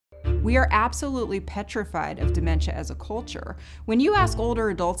We are absolutely petrified of dementia as a culture. When you ask older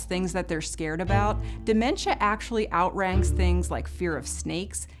adults things that they're scared about, dementia actually outranks things like fear of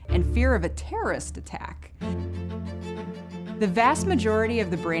snakes and fear of a terrorist attack. The vast majority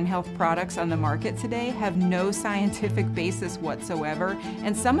of the brain health products on the market today have no scientific basis whatsoever,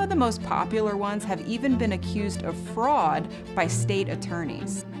 and some of the most popular ones have even been accused of fraud by state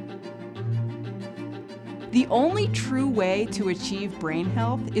attorneys. The only true way to achieve brain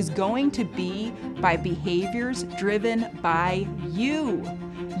health is going to be by behaviors driven by you.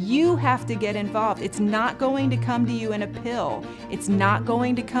 You have to get involved. It's not going to come to you in a pill. It's not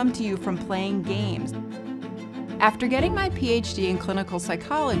going to come to you from playing games. After getting my PhD in clinical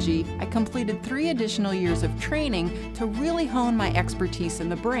psychology, I completed 3 additional years of training to really hone my expertise in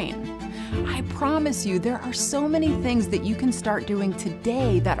the brain. I promise you, there are so many things that you can start doing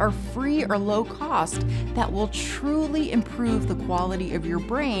today that are free or low cost that will truly improve the quality of your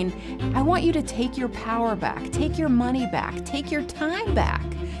brain. I want you to take your power back, take your money back, take your time back.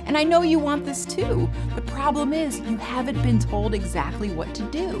 And I know you want this too. The problem is you haven't been told exactly what to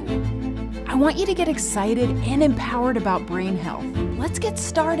do. I want you to get excited and empowered about brain health. Let's get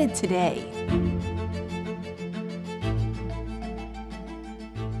started today.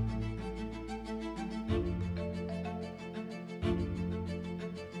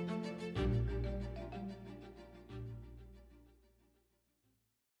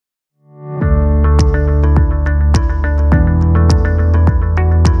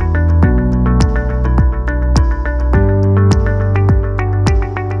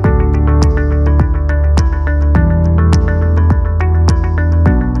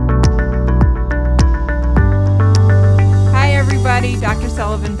 Dr.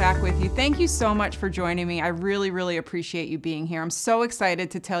 Sullivan back with you. Thank you so much for joining me. I really appreciate you being here. I'm so excited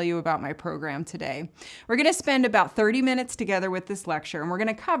to tell you about my program today. We're going to spend about 30 minutes together with this lecture, and we're going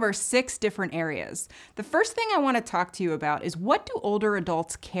to cover 6 different areas. The first thing I want to talk to you about is, what do older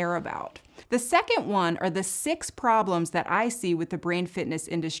adults care about? The second one are the 6 problems that I see with the brain fitness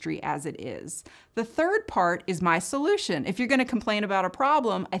industry as it is. The third part is my solution. If you're going to complain about a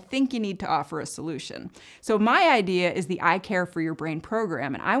problem, I think you need to offer a solution. So my idea is the I Care for Your Brain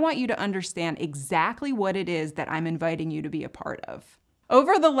program, and I want you to understand exactly what it is that I'm inviting you to be a part of.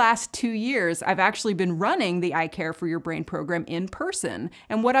 Over the last 2 years, I've actually been running the I Care for Your Brain program in person.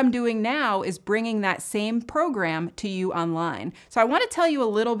 And what I'm doing now is bringing that same program to you online. So I want to tell you a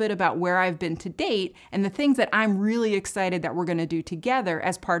little bit about where I've been to date and the things that I'm really excited that we're going to do together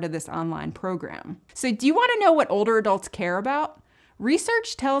as part of this online program. So do you want to know what older adults care about?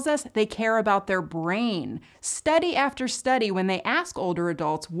 Research tells us they care about their brain. Study after study, when they ask older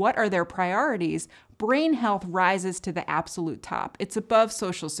adults what are their priorities, brain health rises to the absolute top. It's above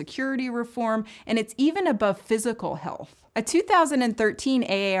Social Security reform, and it's even above physical health. A 2013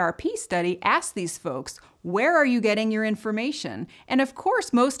 AARP study asked these folks, where are you getting your information? And of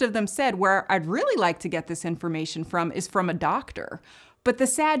course, most of them said, where I'd really like to get this information from is from a doctor. But the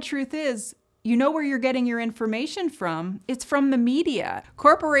sad truth is, you know where you're getting your information from? It's from the media.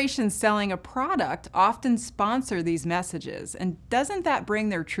 Corporations selling a product often sponsor these messages, and doesn't that bring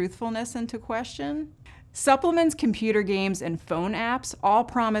their truthfulness into question? Supplements, computer games, and phone apps all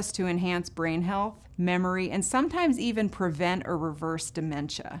promise to enhance brain health, memory, and sometimes even prevent or reverse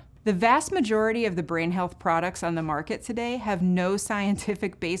dementia. The vast majority of the brain health products on the market today have no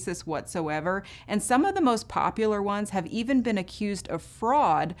scientific basis whatsoever, and some of the most popular ones have even been accused of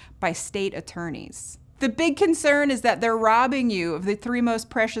fraud by state attorneys. The big concern is that they're robbing you of the 3 most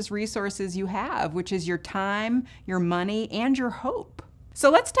precious resources you have, which is your time, your money, and your hope.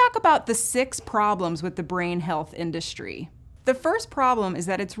 So let's talk about the 6 problems with the brain health industry. The first problem is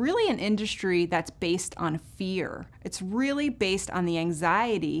that it's really an industry that's based on fear. It's really based on the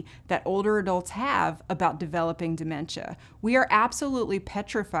anxiety that older adults have about developing dementia. We are absolutely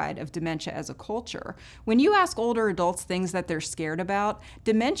petrified of dementia as a culture. When you ask older adults things that they're scared about,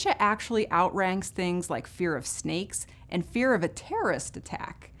 dementia actually outranks things like fear of snakes and fear of a terrorist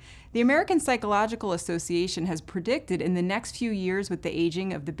attack. The American Psychological Association has predicted in the next few years, with the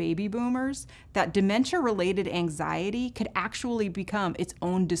aging of the baby boomers, that dementia-related anxiety could actually become its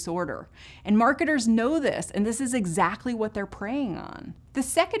own disorder. And marketers know this, and this is exactly what they're preying on. The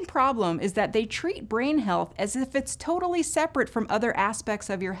second problem is that they treat brain health as if it's totally separate from other aspects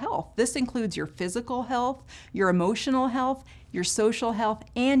of your health. This includes your physical health, your emotional health, your social health,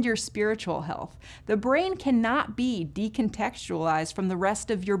 and your spiritual health. The brain cannot be decontextualized from the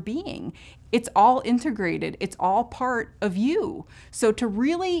rest of your being. It's all integrated. It's all part of you. So to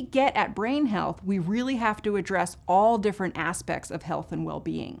really get at brain health, we really have to address all different aspects of health and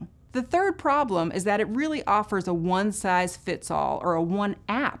well-being. The third problem is that it really offers a one-size-fits-all or a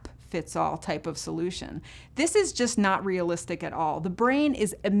one-app one-size-fits-all type of solution. This is just not realistic at all. The brain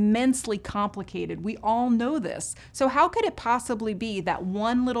is immensely complicated. We all know this. So how could it possibly be that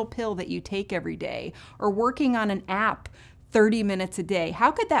one little pill that you take every day, or working on an app 30 minutes a day,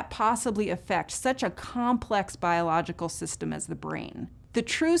 how could that possibly affect such a complex biological system as the brain? The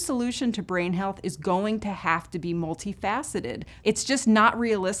true solution to brain health is going to have to be multifaceted. It's just not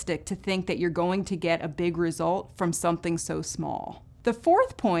realistic to think that you're going to get a big result from something so small. The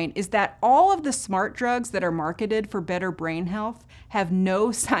fourth point is that all of the smart drugs that are marketed for better brain health have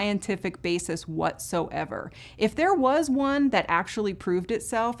no scientific basis whatsoever. If there was one that actually proved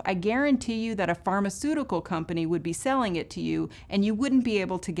itself, I guarantee you that a pharmaceutical company would be selling it to you and you wouldn't be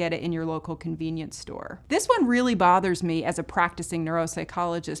able to get it in your local convenience store. This one really bothers me as a practicing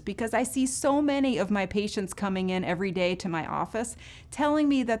neuropsychologist because I see so many of my patients coming in every day to my office telling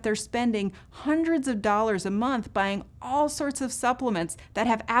me that they're spending hundreds of dollars a month buying all sorts of supplements that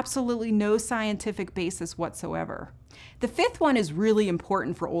have absolutely no scientific basis whatsoever. The fifth one is really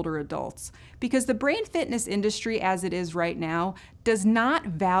important for older adults because the brain fitness industry as it is right now does not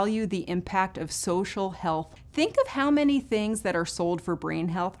value the impact of social health. Think of how many things that are sold for brain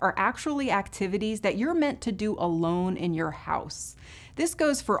health are actually activities that you're meant to do alone in your house. This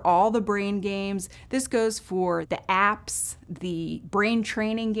goes for all the brain games, this goes for the apps, the brain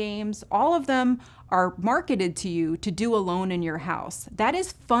training games, all of them are marketed to you to do alone in your house. That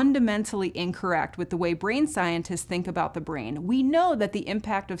is fundamentally incorrect with the way brain scientists think about the brain. We know that the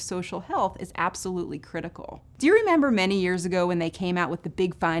impact of social health is absolutely critical. Do you remember many years ago when they came out with the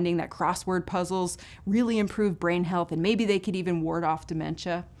big finding that crossword puzzles really improve brain health and maybe they could even ward off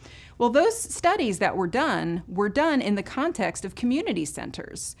dementia? Well, those studies that were done in the context of community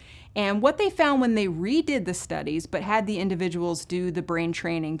centers. And what they found when they redid the studies but had the individuals do the brain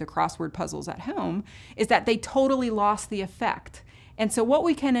training, the crossword puzzles at home, is that they totally lost the effect. And so what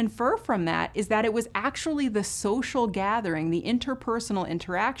we can infer from that is that it was actually the social gathering, the interpersonal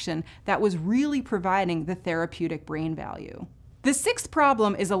interaction that was really providing the therapeutic brain value. The sixth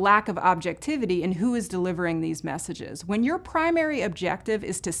problem is a lack of objectivity in who is delivering these messages. When your primary objective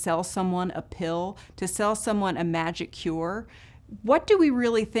is to sell someone a pill, to sell someone a magic cure, what do we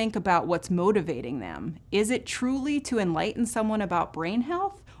really think about what's motivating them? Is it truly to enlighten someone about brain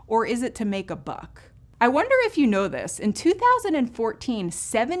health, or is it to make a buck? I wonder if you know this. In 2014,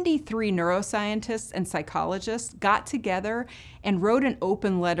 73 neuroscientists and psychologists got together and wrote an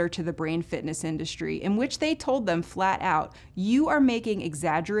open letter to the brain fitness industry in which they told them flat out, you are making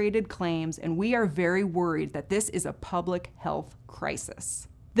exaggerated claims and we are very worried that this is a public health crisis.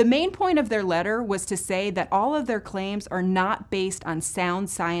 The main point of their letter was to say that all of their claims are not based on sound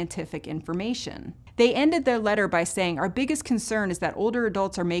scientific information. They ended their letter by saying, our biggest concern is that older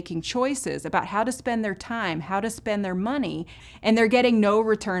adults are making choices about how to spend their time, how to spend their money, and they're getting no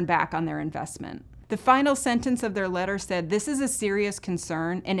return back on their investment. The final sentence of their letter said, this is a serious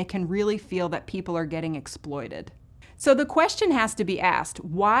concern and it can really feel that people are getting exploited. So the question has to be asked,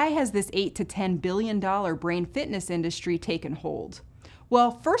 why has this $8 to $10 billion brain fitness industry taken hold?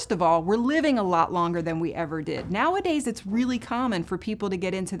 Well, first of all, we're living a lot longer than we ever did. Nowadays, it's really common for people to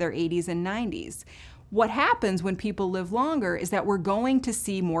get into their 80s and 90s. What happens when people live longer is that we're going to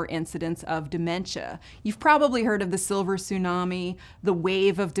see more incidents of dementia. You've probably heard of the silver tsunami, the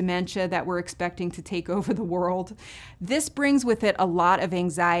wave of dementia that we're expecting to take over the world. This brings with it a lot of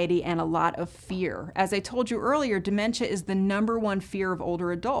anxiety and a lot of fear. As I told you earlier, dementia is the #1 fear of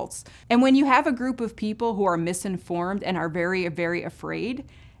older adults. And when you have a group of people who are misinformed and are very, very afraid,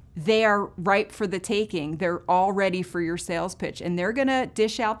 they are ripe for the taking. They're all ready for your sales pitch and they're gonna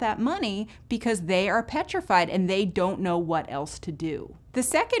dish out that money because they are petrified and they don't know what else to do. The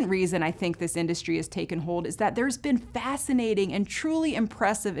second reason I think this industry has taken hold is that there's been fascinating and truly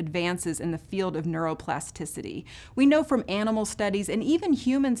impressive advances in the field of neuroplasticity. We know from animal studies and even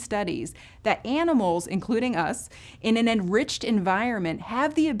human studies that animals, including us, in an enriched environment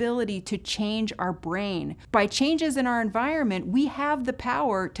have the ability to change our brain. By changes in our environment, we have the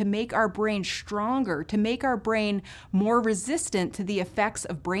power to make our brain stronger, to make our brain more resistant to the effects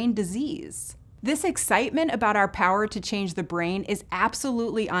of brain disease. This excitement about our power to change the brain is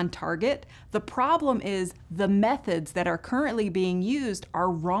absolutely on target. The problem is the methods that are currently being used are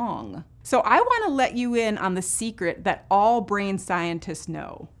wrong. So I want to let you in on the secret that all brain scientists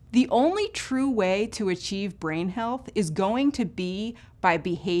know. The only true way to achieve brain health is going to be by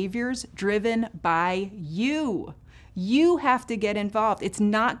behaviors driven by you. You have to get involved. It's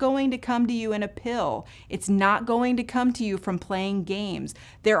not going to come to you in a pill. It's not going to come to you from playing games.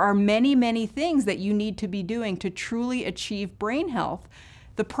 There are many, many things that you need to be doing to truly achieve brain health.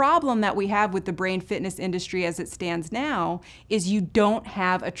 The problem that we have with the brain fitness industry as it stands now is you don't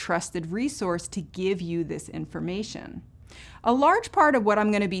have a trusted resource to give you this information. A large part of what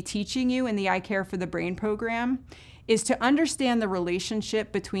I'm going to be teaching you in the I Care for the Brain program is to understand the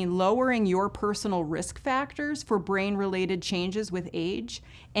relationship between lowering your personal risk factors for brain-related changes with age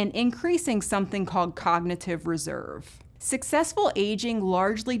and increasing something called cognitive reserve. Successful aging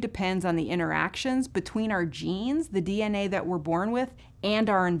largely depends on the interactions between our genes, the DNA that we're born with, and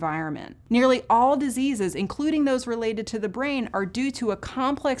our environment. Nearly all diseases, including those related to the brain, are due to a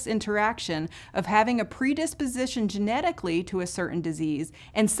complex interaction of having a predisposition genetically to a certain disease,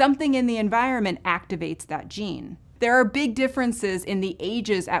 and something in the environment activates that gene. There are big differences in the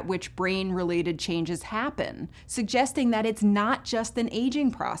ages at which brain-related changes happen, suggesting that it's not just an aging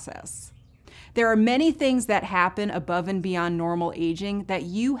process. There are many things that happen above and beyond normal aging that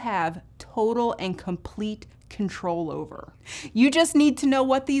you have total and complete control over. You just need to know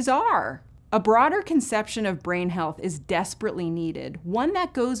what these are. A broader conception of brain health is desperately needed, one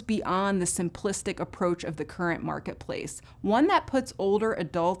that goes beyond the simplistic approach of the current marketplace, one that puts older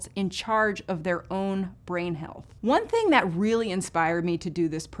adults in charge of their own brain health. One thing that really inspired me to do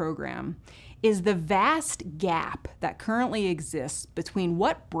this program is the vast gap that currently exists between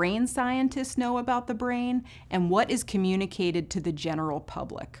what brain scientists know about the brain and what is communicated to the general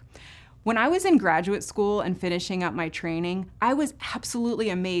public. When I was in graduate school and finishing up my training, I was absolutely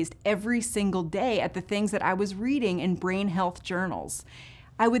amazed every single day at the things that I was reading in brain health journals.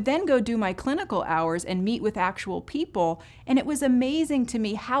 I would then go do my clinical hours and meet with actual people, and it was amazing to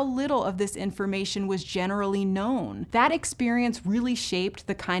me how little of this information was generally known. That experience really shaped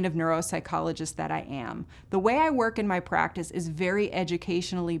the kind of neuropsychologist that I am. The way I work in my practice is very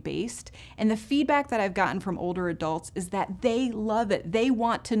educationally based, and the feedback that I've gotten from older adults is that they love it. They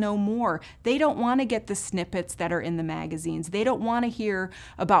want to know more. They don't want to get the snippets that are in the magazines. They don't want to hear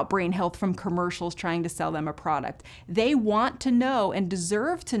about brain health from commercials trying to sell them a product. They want to know and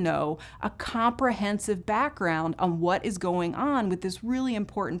deserve to know a comprehensive background on what is going on with this really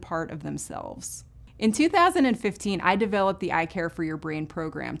important part of themselves. In 2015, I developed the I Care for Your Brain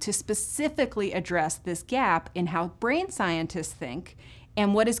program to specifically address this gap in how brain scientists think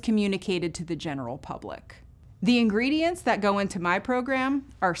and what is communicated to the general public. The ingredients that go into my program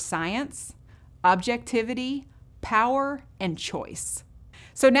are science, objectivity, power, and choice.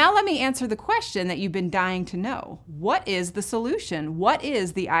 So now let me answer the question that you've been dying to know. What is the solution? What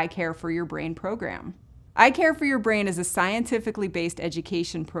is the I Care for Your Brain program? I Care for Your Brain is a scientifically based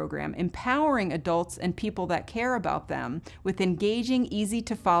education program empowering adults and people that care about them with engaging, easy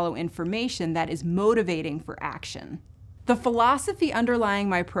to follow information that is motivating for action. The philosophy underlying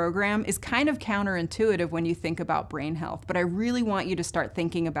my program is kind of counterintuitive when you think about brain health, but I really want you to start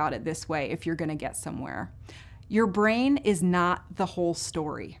thinking about it this way if you're going to get somewhere. Your brain is not the whole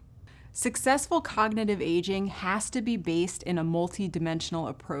story. Successful cognitive aging has to be based in a multidimensional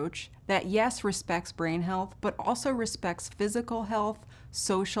approach that, yes, respects brain health, but also respects physical health,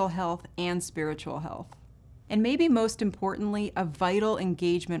 social health, and spiritual health. And maybe most importantly, a vital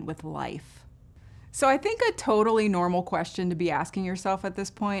engagement with life. So I think a totally normal question to be asking yourself at this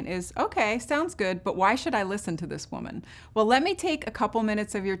point is, okay, sounds good, but why should I listen to this woman? Well, let me take a couple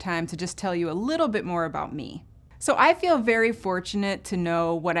minutes of your time to just tell you a little bit more about me. So I feel very fortunate to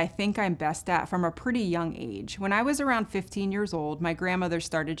know what I think I'm best at from a pretty young age. When I was around 15 years old, my grandmother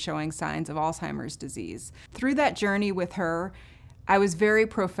started showing signs of Alzheimer's disease. Through that journey with her, I was very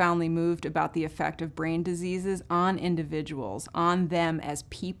profoundly moved about the effect of brain diseases on individuals, on them as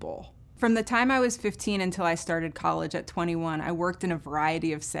people. From the time I was 15 until I started college at 21, I worked in a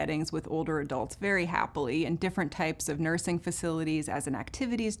variety of settings with older adults very happily in different types of nursing facilities as an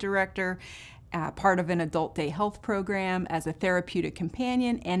activities director, part of an adult day health program, as a therapeutic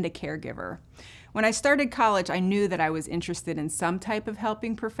companion, and a caregiver. When I started college, I knew that I was interested in some type of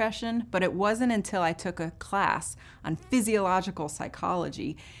helping profession, but it wasn't until I took a class on physiological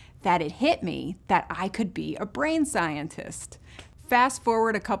psychology that it hit me that I could be a brain scientist. Fast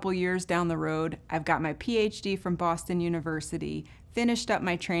forward a couple years down the road, I've got my PhD from Boston University, finished up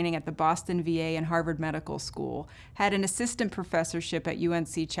my training at the Boston VA and Harvard Medical School, had an assistant professorship at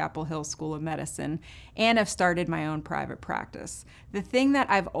UNC Chapel Hill School of Medicine, and have started my own private practice. The thing that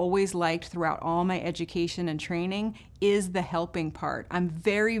I've always liked throughout all my education and training is the helping part. I'm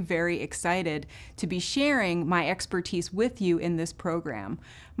very, very excited to be sharing my expertise with you in this program.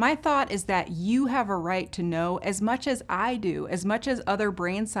 My thought is that you have a right to know as much as I do, as much as other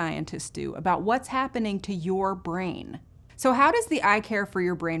brain scientists do, about what's happening to your brain. So how does the I Care for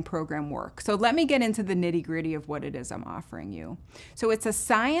Your Brain program work? So let me get into the nitty-gritty of what it is I'm offering you. So it's a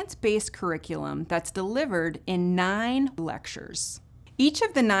science-based curriculum that's delivered in 9 lectures. Each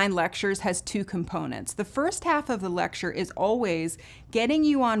of the 9 lectures has 2 components. The first half of the lecture is always getting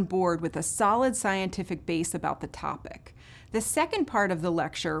you on board with a solid scientific base about the topic. The second part of the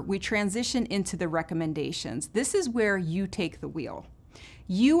lecture, we transition into the recommendations. This is where you take the wheel.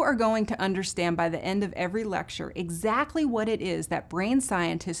 You are going to understand by the end of every lecture exactly what it is that brain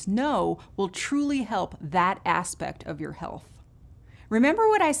scientists know will truly help that aspect of your health. Remember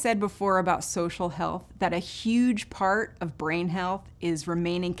what I said before about social health, that a huge part of brain health is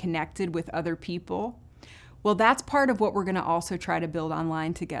remaining connected with other people? Well, that's part of what we're going to also try to build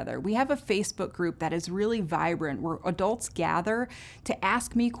online together. We have a Facebook group that is really vibrant, where adults gather to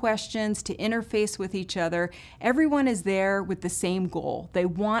ask me questions, to interface with each other. Everyone is there with the same goal. They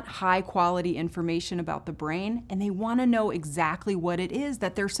want high quality information about the brain, and they want to know exactly what it is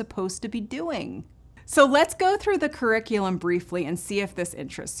that they're supposed to be doing. So let's go through the curriculum briefly and see if this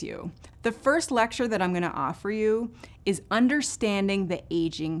interests you. The first lecture that I'm going to offer you is Understanding the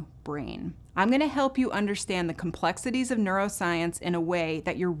Aging Brain. I'm going to help you understand the complexities of neuroscience in a way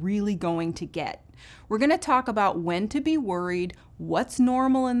that you're really going to get. We're going to talk about when to be worried, what's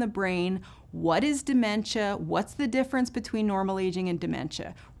normal in the brain, what is dementia, what's the difference between normal aging and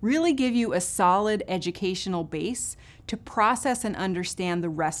dementia. Really give you a solid educational base to process and understand the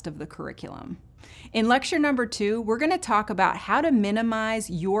rest of the curriculum. In lecture number 2, we're going to talk about how to minimize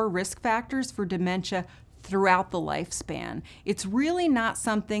your risk factors for dementia throughout the lifespan. It's really not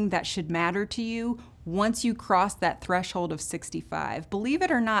something that should matter to you once you cross that threshold of 65. Believe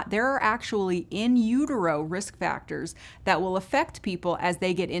it or not, there are actually in utero risk factors that will affect people as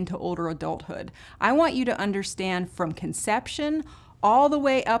they get into older adulthood. I want you to understand from conception all the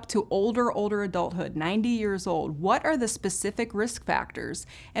way up to older adulthood, 90 years old, what are the specific risk factors?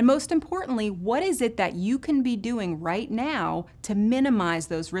 And most importantly, what is it that you can be doing right now to minimize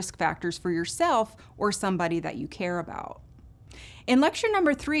those risk factors for yourself or somebody that you care about? In lecture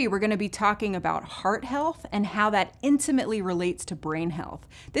number 3, we're going to be talking about heart health and how that intimately relates to brain health.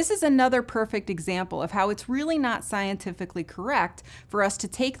 This is another perfect example of how it's really not scientifically correct for us to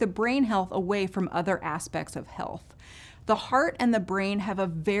take the brain health away from other aspects of health. The heart and the brain have a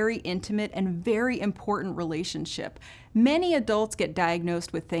very intimate and very important relationship. Many adults get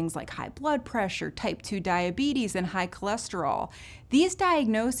diagnosed with things like high blood pressure, type 2 diabetes, and high cholesterol. These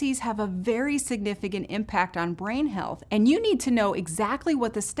diagnoses have a very significant impact on brain health, and you need to know exactly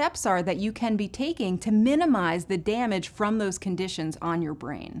what the steps are that you can be taking to minimize the damage from those conditions on your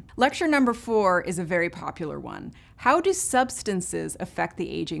brain. Lecture number 4 is a very popular one. How do substances affect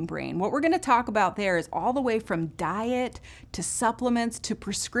the aging brain? What we're going to talk about there is all the way from diet to supplements to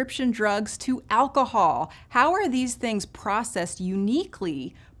prescription drugs to alcohol. How are these things processed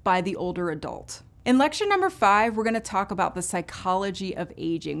uniquely by the older adult? In lecture number 5, we're going to talk about the psychology of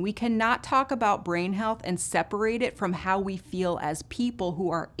aging. We cannot talk about brain health and separate it from how we feel as people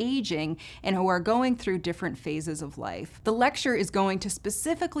who are aging and who are going through different phases of life. The lecture is going to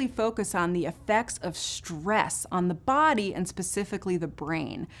specifically focus on the effects of stress on the body and specifically the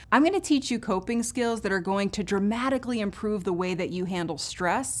brain. I'm going to teach you coping skills that are going to dramatically improve the way that you handle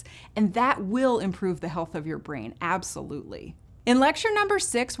stress, and that will improve the health of your brain, absolutely. In lecture number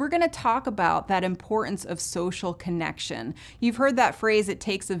 6, we're going to talk about that importance of social connection. You've heard that phrase, it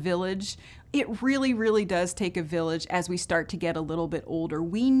takes a village. It really, really does take a village as we start to get a little bit older.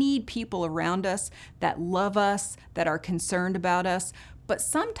 We need people around us that love us, that are concerned about us, but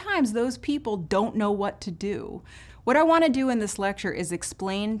sometimes those people don't know what to do. What I want to do in this lecture is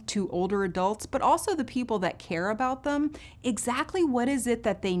explain to older adults, but also the people that care about them, exactly what is it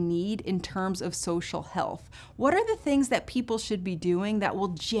that they need in terms of social health. What are the things that people should be doing that will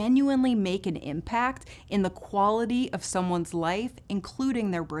genuinely make an impact in the quality of someone's life, including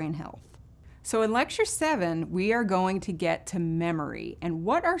their brain health? So in lecture 7, we are going to get to memory and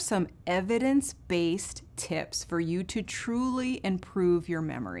what are some evidence-based tips for you to truly improve your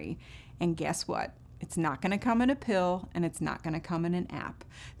memory. And guess what? It's not going to come in a pill, and it's not going to come in an app.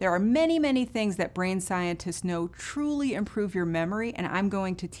 There are many, many things that brain scientists know truly improve your memory, and I'm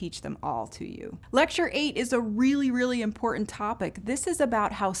going to teach them all to you. Lecture 8 is a really, really important topic. This is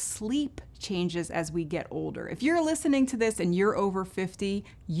about how sleep changes as we get older. If you're listening to this and you're over 50,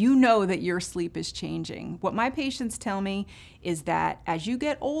 you know that your sleep is changing. What my patients tell me is that as you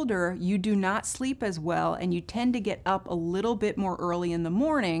get older, you do not sleep as well, and you tend to get up a little bit more early in the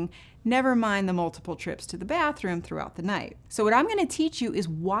morning, never mind the multiple trips to the bathroom throughout the night. So what I'm going to teach you is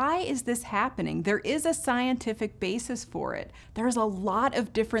why is this happening? There is a scientific basis for it. There's a lot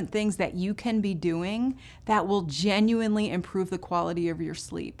of different things that you can be doing that will genuinely improve the quality of your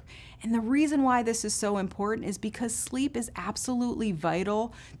sleep. And the reason why this is so important is because sleep is absolutely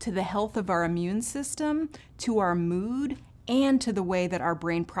vital to the health of our immune system, to our mood, and to the way that our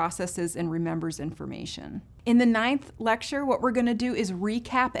brain processes and remembers information. In the 9th lecture, what we're going to do is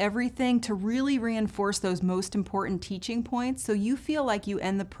recap everything to really reinforce those most important teaching points so you feel like you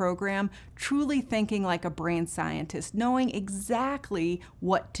end the program truly thinking like a brain scientist, knowing exactly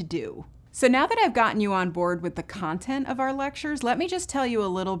what to do. So now that I've gotten you on board with the content of our lectures, let me just tell you a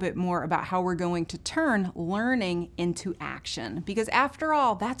little bit more about how we're going to turn learning into action. Because after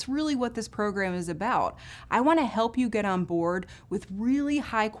all, that's really what this program is about. I want to help you get on board with really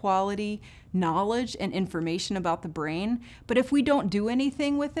high quality knowledge and information about the brain. But if we don't do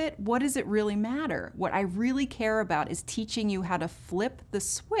anything with it, what does it really matter? What I really care about is teaching you how to flip the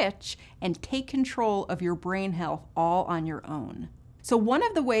switch and take control of your brain health all on your own. So one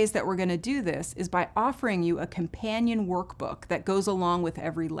of the ways that we're going to do this is by offering you a companion workbook that goes along with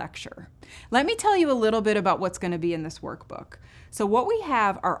every lecture. Let me tell you a little bit about what's going to be in this workbook. So what we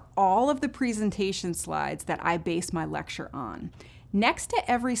have are all of the presentation slides that I base my lecture on. Next to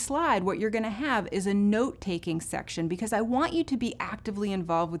every slide, what you're going to have is a note-taking section because I want you to be actively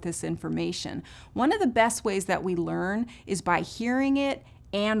involved with this information. One of the best ways that we learn is by hearing it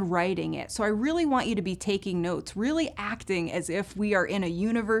and writing it. So I really want you to be taking notes, really acting as if we are in a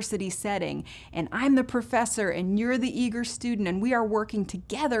university setting and I'm the professor and you're the eager student and we are working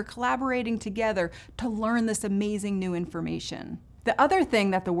together, collaborating together to learn this amazing new information. The other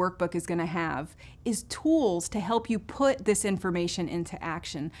thing that the workbook is going to have is tools to help you put this information into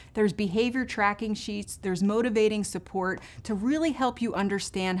action. There's behavior tracking sheets, there's motivating support to really help you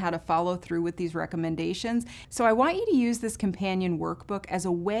understand how to follow through with these recommendations. So I want you to use this companion workbook as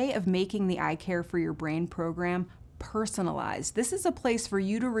a way of making the I Care for Your Brain program personalized. This is a place for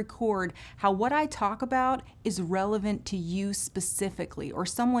you to record how what I talk about is relevant to you specifically or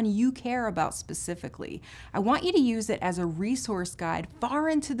someone you care about specifically. I want you to use it as a resource guide far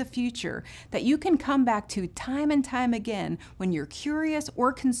into the future that you can come back to time and time again when you're curious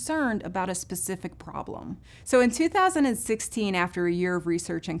or concerned about a specific problem. So in 2016, after a year of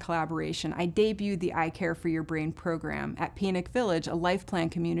research and collaboration, I debuted the I Care for Your Brain program at Phoenix Village, a life plan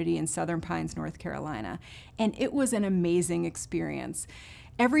community in Southern Pines, North Carolina. And it was an amazing experience.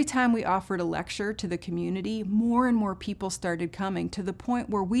 Every time we offered a lecture to the community, more and more people started coming to the point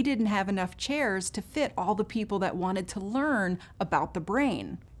where we didn't have enough chairs to fit all the people that wanted to learn about the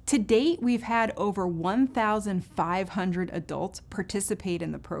brain. To date, we've had over 1,500 adults participate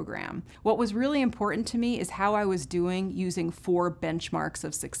in the program. What was really important to me is how I was doing using 4 benchmarks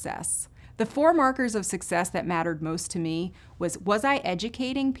of success. The 4 markers of success that mattered most to me was I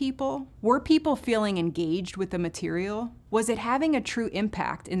educating people? Were people feeling engaged with the material? Was it having a true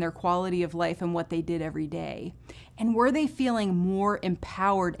impact in their quality of life and what they did every day? And were they feeling more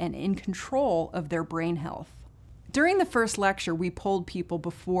empowered and in control of their brain health? During the first lecture, we polled people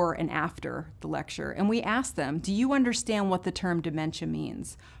before and after the lecture, and we asked them, do you understand what the term dementia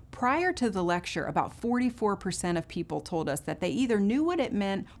means? Prior to the lecture, about 44% of people told us that they either knew what it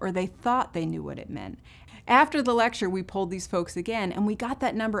meant or they thought they knew what it meant. After the lecture, we polled these folks again, and we got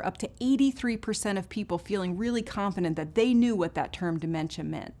that number up to 83% of people feeling really confident that they knew what that term dementia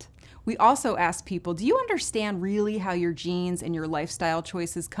meant. We also asked people, do you understand really how your genes and your lifestyle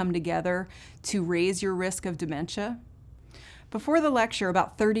choices come together to raise your risk of dementia? Before the lecture,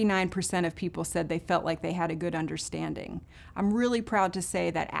 about 39% of people said they felt like they had a good understanding. I'm really proud to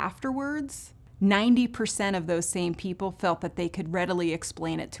say that afterwards, 90% of those same people felt that they could readily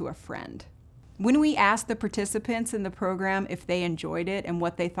explain it to a friend. When we asked the participants in the program if they enjoyed it and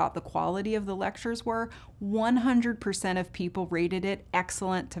what they thought the quality of the lectures were, 100% of people rated it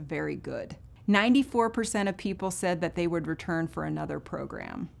excellent to very good. 94% of people said that they would return for another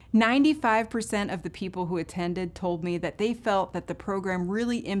program. 95% of the people who attended told me that they felt that the program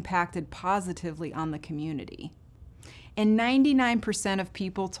really impacted positively on the community. And 99% of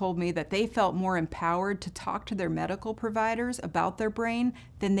people told me that they felt more empowered to talk to their medical providers about their brain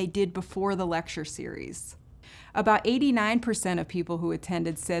than they did before the lecture series. About 89% of people who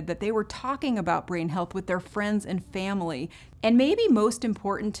attended said that they were talking about brain health with their friends and family. And maybe most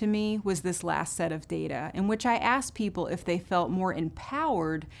important to me was this last set of data, in which I asked people if they felt more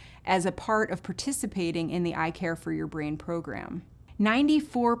empowered as a part of participating in the I Care for Your Brain program.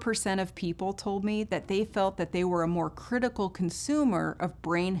 94% of people told me that they felt that they were a more critical consumer of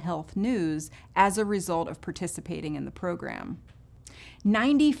brain health news as a result of participating in the program.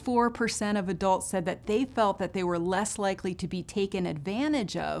 94% of adults said that they felt that they were less likely to be taken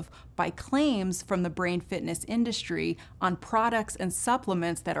advantage of by claims from the brain fitness industry on products and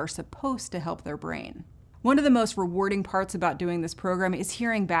supplements that are supposed to help their brain. One of the most rewarding parts about doing this program is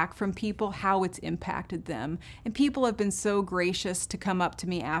hearing back from people how it's impacted them. And people have been so gracious to come up to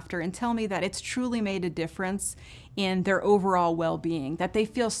me after and tell me that it's truly made a difference in their overall well-being, that they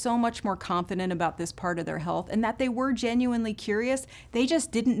feel so much more confident about this part of their health, and that they were genuinely curious, they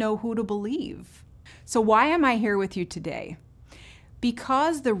just didn't know who to believe. So why am I here with you today?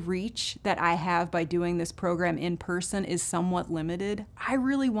 Because the reach that I have by doing this program in person is somewhat limited, I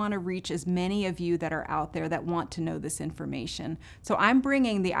really want to reach as many of you that are out there that want to know this information. So I'm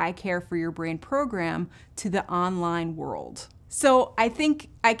bringing the I Care for Your Brain program to the online world. So I think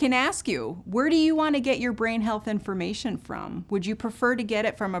I can ask you, where do you want to get your brain health information from? Would you prefer to get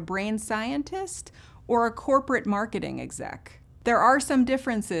it from a brain scientist or a corporate marketing exec? There are some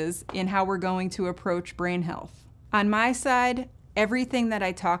differences in how we're going to approach brain health. On my side, everything that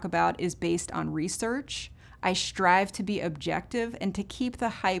I talk about is based on research. I strive to be objective and to keep the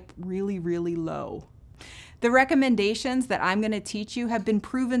hype really, really low. The recommendations that I'm going to teach you have been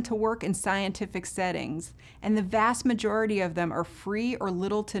proven to work in scientific settings, and the vast majority of them are free or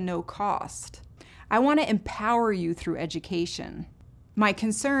little to no cost. I want to empower you through education. My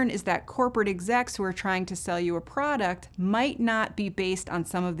concern is that corporate execs who are trying to sell you a product might not be based on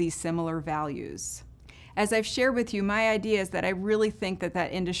some of these similar values. As I've shared with you, my idea is that I really think that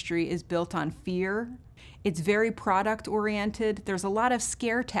that industry is built on fear. It's very product-oriented. There's a lot of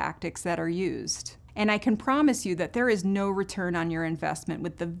scare tactics that are used. And I can promise you that there is no return on your investment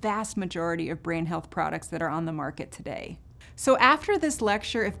with the vast majority of brain health products that are on the market today. So after this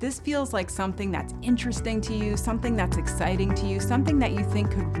lecture, if this feels like something that's interesting to you, something that's exciting to you, something that you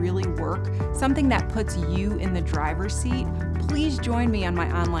think could really work, something that puts you in the driver's seat, please join me on my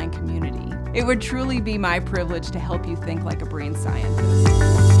online community. It would truly be my privilege to help you think like a brain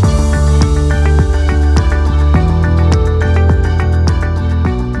scientist.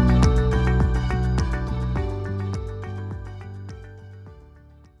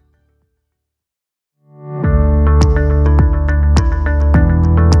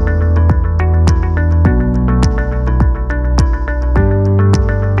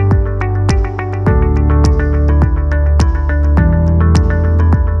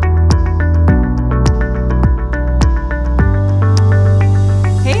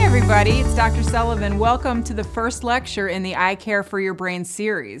 It's Dr. Sullivan. Welcome to the first lecture in the I Care for Your Brain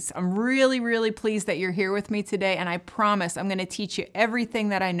series. I'm really, really pleased that you're here with me today, and I promise I'm going to teach you everything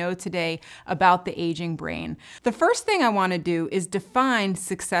that I know today about the aging brain. The first thing I want to do is define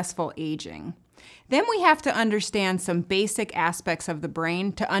successful aging. Then we have to understand some basic aspects of the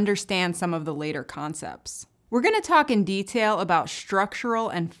brain to understand some of the later concepts. We're going to talk in detail about structural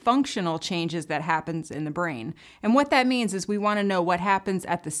and functional changes that happens in the brain. And what that means is we want to know what happens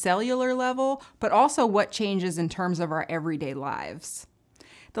at the cellular level, but also what changes in terms of our everyday lives.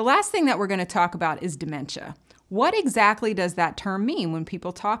 The last thing that we're going to talk about is dementia. What exactly does that term mean when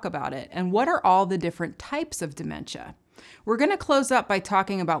people talk about it? And what are all the different types of dementia? We're going to close up by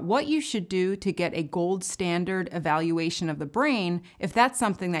talking about what you should do to get a gold standard evaluation of the brain if that's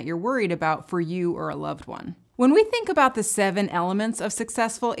something that you're worried about for you or a loved one. When we think about the 7 elements of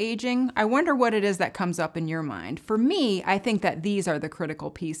successful aging, I wonder what it is that comes up in your mind. For me, I think that these are the critical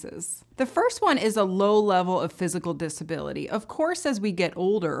pieces. The first one is a low level of physical disability. Of course, as we get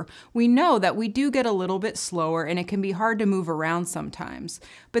older, we know that we do get a little bit slower and it can be hard to move around sometimes.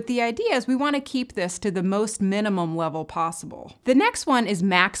 But the idea is we want to keep this to the most minimum level possible. The next one is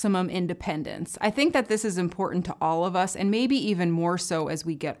maximum independence. I think that this is important to all of us and maybe even more so as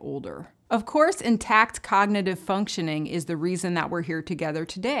we get older. Of course, intact cognitive functioning is the reason that we're here together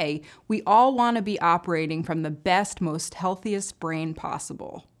today. We all want to be operating from the best, most healthiest brain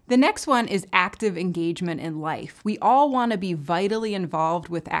possible. The next one is active engagement in life. We all want to be vitally involved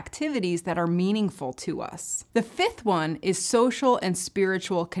with activities that are meaningful to us. The 5th one is social and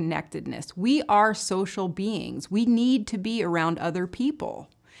spiritual connectedness. We are social beings. We need to be around other people.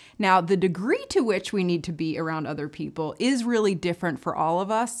 Now, the degree to which we need to be around other people is really different for all of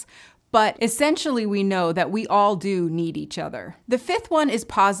us. But essentially, we know that we all do need each other. The 5th one is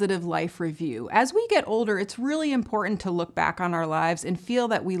positive life review. As we get older, it's really important to look back on our lives and feel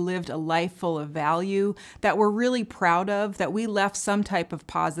that we lived a life full of value, that we're really proud of, that we left some type of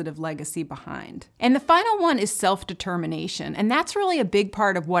positive legacy behind. And the final one is self-determination. And that's really a big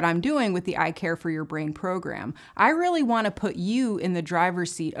part of what I'm doing with the I Care for Your Brain program. I really want to put you in the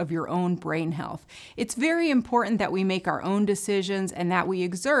driver's seat of your own brain health. It's very important that we make our own decisions and that we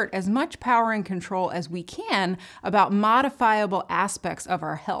exert as much much power and control as we can about modifiable aspects of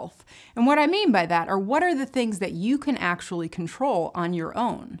our health. And what I mean by that are, what are the things that you can actually control on your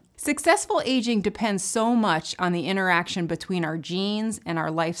own? Successful aging depends so much on the interaction between our genes and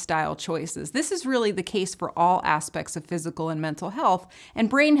our lifestyle choices. This is really the case for all aspects of physical and mental health, and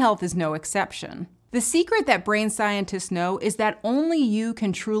brain health is no exception. The secret that brain scientists know is that only you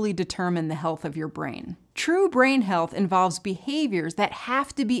can truly determine the health of your brain. True brain health involves behaviors that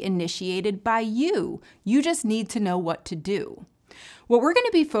have to be initiated by you. You just need to know what to do. What we're going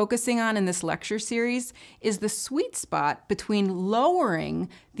to be focusing on in this lecture series is the sweet spot between lowering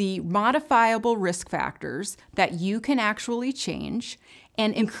the modifiable risk factors that you can actually change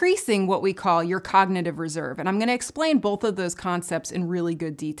and increasing what we call your cognitive reserve. And I'm going to explain both of those concepts in really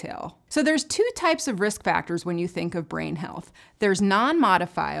good detail. So there's two types of risk factors when you think of brain health. There's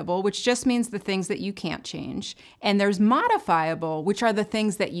non-modifiable, which just means the things that you can't change. And there's modifiable, which are the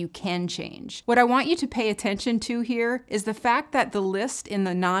things that you can change. What I want you to pay attention to here is the fact that the list in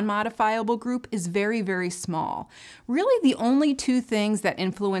the non-modifiable group is very, very small. Really, the only two things that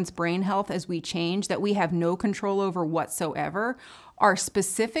influence brain health as we change that we have no control over whatsoever are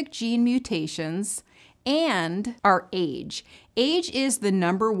specific gene mutations and our age. Age is the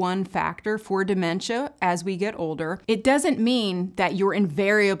 #1 factor for dementia as we get older. It doesn't mean that you're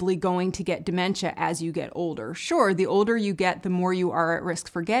invariably going to get dementia as you get older. Sure, the older you get, the more you are at risk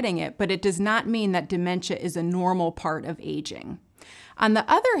for getting it, but it does not mean that dementia is a normal part of aging. On the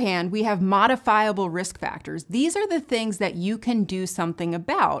other hand, we have modifiable risk factors. These are the things that you can do something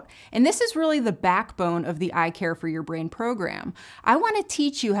about. And this is really the backbone of the I Care for Your Brain program. I want to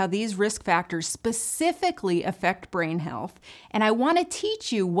teach you how these risk factors specifically affect brain health. And I want to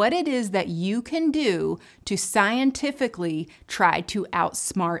teach you what it is that you can do to scientifically try to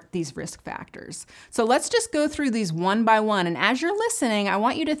outsmart these risk factors. So let's just go through these one by one. And as you're listening, I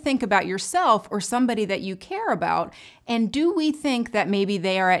want you to think about yourself or somebody that you care about. And do we think that maybe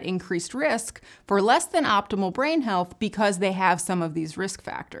they are at increased risk for less than optimal brain health because they have some of these risk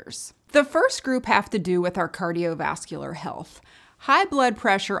factors? The first group have to do with our cardiovascular health. High blood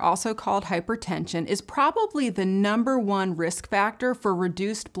pressure, also called hypertension, is probably the #1 risk factor for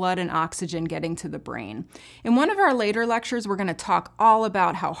reduced blood and oxygen getting to the brain. In one of our later lectures, we're going to talk all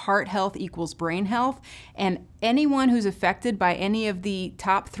about how heart health equals brain health, and anyone who's affected by any of the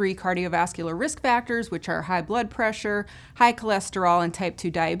top 3 cardiovascular risk factors, which are high blood pressure, high cholesterol, and type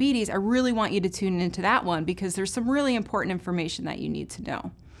 2 diabetes, I really want you to tune into that one because there's some really important information that you need to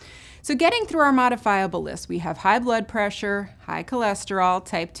know. So getting through our modifiable list, we have high blood pressure, high cholesterol,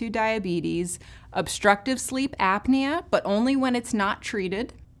 type 2 diabetes, obstructive sleep apnea, but only when it's not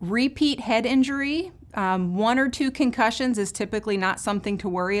treated, repeat head injury. 1 or 2 concussions is typically not something to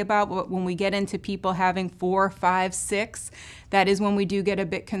worry about, but when we get into people having 4, 5, 6, that is when we do get a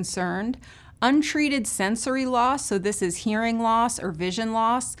bit concerned. Untreated sensory loss, so this is hearing loss or vision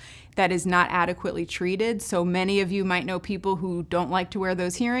loss that is not adequately treated. So many of you might know people who don't like to wear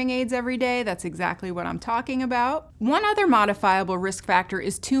those hearing aids every day. That's exactly what I'm talking about. One other modifiable risk factor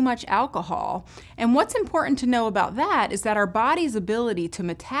is too much alcohol. And what's important to know about that is that our body's ability to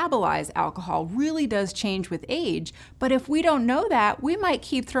metabolize alcohol really does change with age. But if we don't know that, we might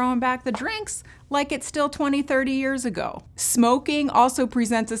keep throwing back the drinks like it's still 20, 30 years ago. Smoking also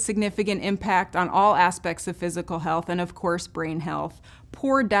presents a significant impact on all aspects of physical health and, of course, brain health.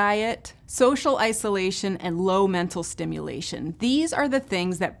 Poor diet, social isolation, and low mental stimulation. These are the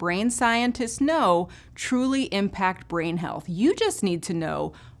things that brain scientists know truly impact brain health. You just need to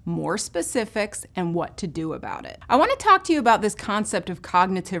know more specifics and what to do about it. I want to talk to you about this concept of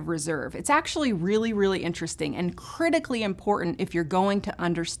cognitive reserve. It's actually really, really interesting and critically important if you're going to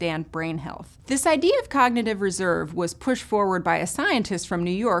understand brain health. This idea of cognitive reserve was pushed forward by a scientist from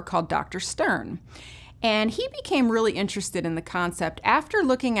New York called Dr. Stern. And he became really interested in the concept after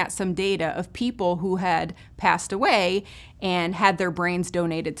looking at some data of people who had passed away and had their brains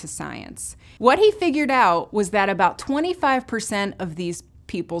donated to science. What he figured out was that about 25% of these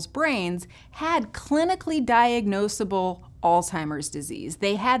people's brains had clinically diagnosable Alzheimer's disease.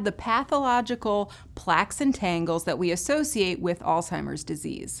 They had the pathological plaques and tangles that we associate with Alzheimer's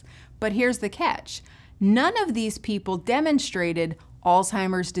disease. But here's the catch. None of these people demonstrated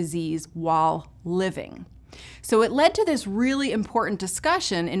Alzheimer's disease while living. So it led to this really important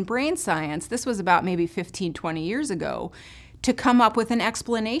discussion in brain science, this was about maybe 15, 20 years ago, to come up with an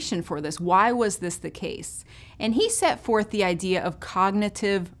explanation for this. Why was this the case? And he set forth the idea of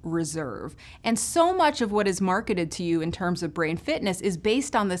cognitive reserve. And so much of what is marketed to you in terms of brain fitness is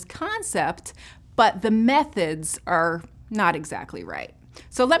based on this concept, but the methods are not exactly right.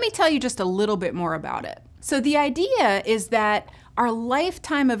 So let me tell you just a little bit more about it. So the idea is that Our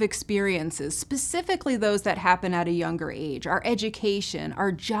lifetime of experiences, specifically those that happen at a younger age, our education,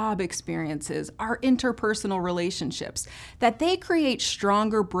 our job experiences, our interpersonal relationships, that they create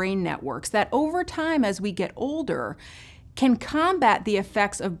stronger brain networks that over time as we get older can combat the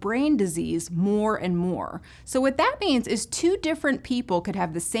effects of brain disease more and more. So what that means is two different people could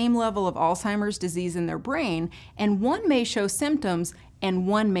have the same level of Alzheimer's disease in their brain, and one may show symptoms and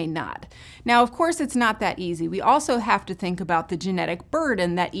one may not. Now, of course, it's not that easy. We also have to think about the genetic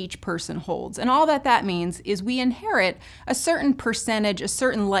burden that each person holds. And all that means is we inherit a certain percentage, a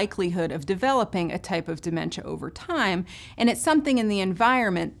certain likelihood of developing a type of dementia over time, and it's something in the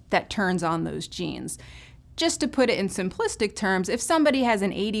environment that turns on those genes. Just to put it in simplistic terms, if somebody has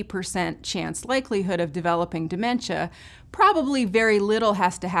an 80% chance likelihood of developing dementia, probably very little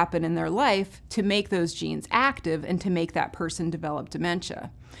has to happen in their life to make those genes active and to make that person develop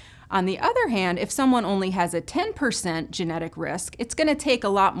dementia. On the other hand, if someone only has a 10% genetic risk, it's going to take a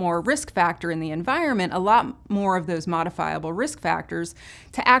lot more risk factor in the environment, a lot more of those modifiable risk factors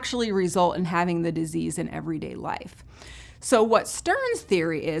to actually result in having the disease in everyday life. So what Stern's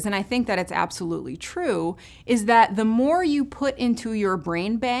theory is, and I think that it's absolutely true, is that the more you put into your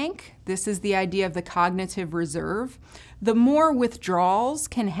brain bank, this is the idea of the cognitive reserve, the more withdrawals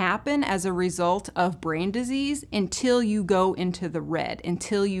can happen as a result of brain disease until you go into the red,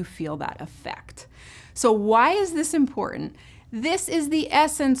 until you feel that effect. So why is this important? This is the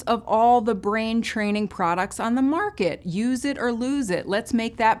essence of all the brain training products on the market. Use it or lose it. Let's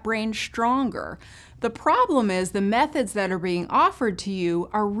make that brain stronger. The problem is the methods that are being offered to you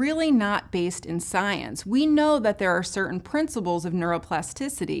are really not based in science. We know that there are certain principles of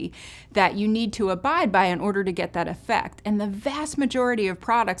neuroplasticity that you need to abide by in order to get that effect. And the vast majority of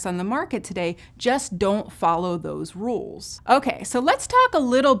products on the market today just don't follow those rules. Okay, so let's talk a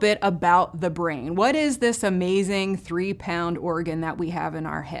little bit about the brain. What is this amazing 3-pound organ that we have in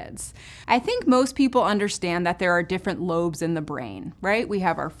our heads? I think most people understand that there are different lobes in the brain, right? We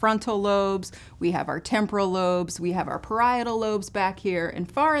have our frontal lobes, we have our temporal lobes, we have our parietal lobes back here,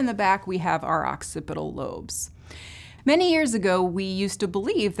 and far in the back we have our occipital lobes. Many years ago, we used to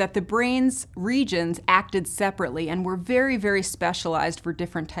believe that the brain's regions acted separately and were very, very specialized for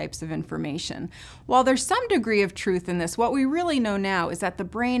different types of information. While there's some degree of truth in this, what we really know now is that the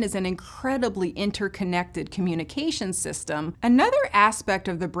brain is an incredibly interconnected communication system. Another aspect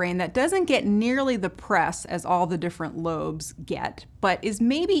of the brain that doesn't get nearly the press as all the different lobes get, but is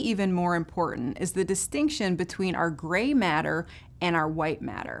maybe even more important, is the distinction between our gray matter and our white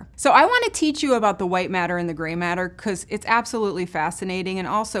matter. So I want to teach you about the white matter and the gray matter because it's absolutely fascinating, and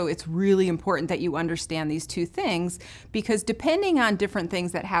also it's really important that you understand these two things, because depending on different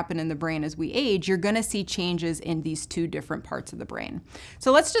things that happen in the brain as we age, you're going to see changes in these two different parts of the brain.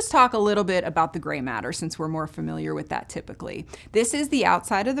 So let's just talk a little bit about the gray matter since we're more familiar with that typically. This is the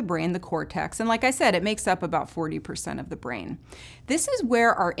outside of the brain, the cortex, and like I said, it makes up about 40% of the brain. This is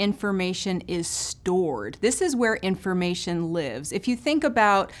where our information is stored. This is where information lives. If you think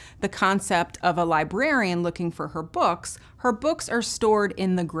about the concept of a librarian looking for her books are stored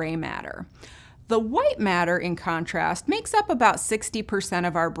in the gray matter. The white matter, in contrast, makes up about 60%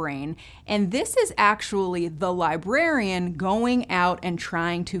 of our brain, and this is actually the librarian going out and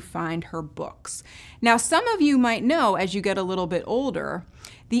trying to find her books. Now, some of you might know as you get a little bit older,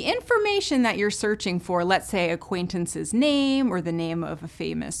 the information that you're searching for, let's say acquaintance's name or the name of a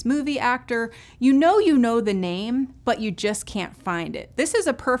famous movie actor, you know the name, but you just can't find it. This is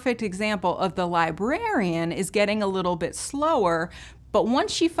a perfect example of the librarian is getting a little bit slower, but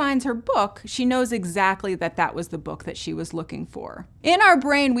once she finds her book, she knows exactly that that was the book that she was looking for. In our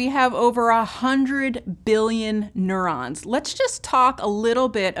brain, we have over 100 billion neurons. Let's just talk a little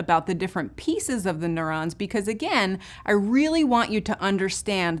bit about the different pieces of the neurons, because again, I really want you to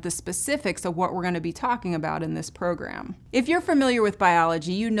understand the specifics of what we're going to be talking about in this program. If you're familiar with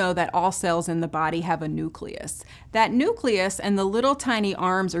biology, you know that all cells in the body have a nucleus. That nucleus and the little tiny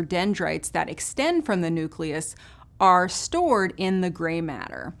arms or dendrites that extend from the nucleus are stored in the gray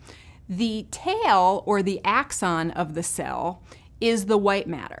matter. The tail, or the axon of the cell, is the white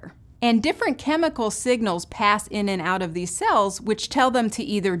matter. And different chemical signals pass in and out of these cells, which tell them to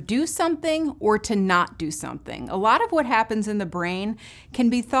either do something or to not do something. A lot of what happens in the brain can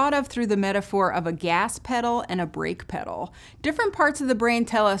be thought of through the metaphor of a gas pedal and a brake pedal. Different parts of the brain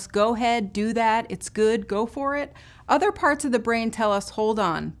tell us, go ahead, do that, it's good, go for it. Other parts of the brain tell us, hold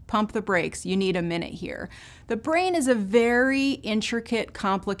on, pump the brakes, you need a minute here. The brain is a very intricate,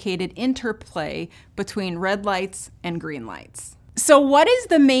 complicated interplay between red lights and green lights. So what is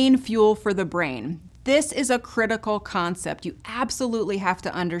the main fuel for the brain? This is a critical concept. You absolutely have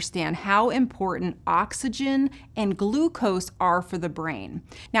to understand how important oxygen and glucose are for the brain.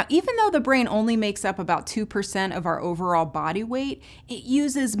 Now, even though the brain only makes up about 2% of our overall body weight, it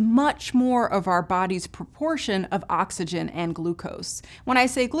uses much more of our body's proportion of oxygen and glucose. When I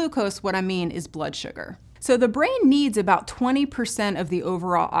say glucose, what I mean is blood sugar. So the brain needs about 20% of the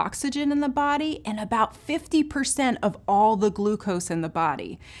overall oxygen in the body and about 50% of all the glucose in the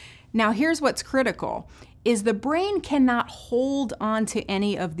body. Now here's what's critical, is the brain cannot hold on to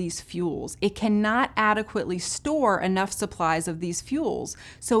any of these fuels. It cannot adequately store enough supplies of these fuels,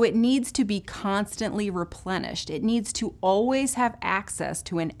 so it needs to be constantly replenished. It needs to always have access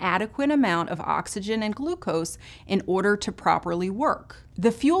to an adequate amount of oxygen and glucose in order to properly work.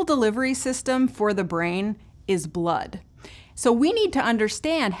 The fuel delivery system for the brain is blood. So we need to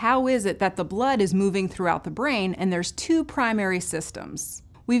understand how is it that the blood is moving throughout the brain, and there's two primary systems.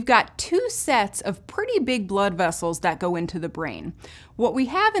 We've got two sets of pretty big blood vessels that go into the brain. What we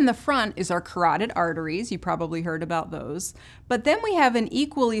have in the front is our carotid arteries. You probably heard about those. But then we have an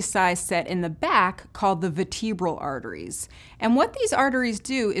equally sized set in the back called the vertebral arteries. And what these arteries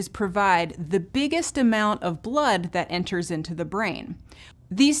do is provide the biggest amount of blood that enters into the brain.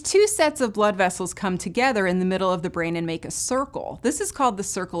 These two sets of blood vessels come together in the middle of the brain and make a circle. This is called the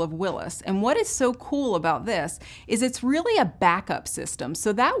circle of Willis. And what is so cool about this is it's really a backup system.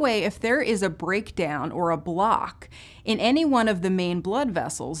 So that way, if there is a breakdown or a block in any one of the main blood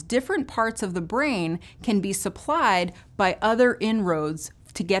vessels, different parts of the brain can be supplied by other inroads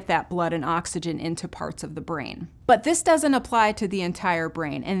to get that blood and oxygen into parts of the brain. But this doesn't apply to the entire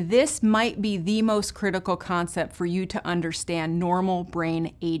brain, and this might be the most critical concept for you to understand normal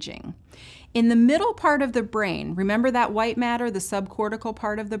brain aging. In the middle part of the brain, remember that white matter, the subcortical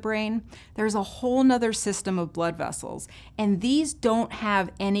part of the brain? There's a whole nother system of blood vessels, and these don't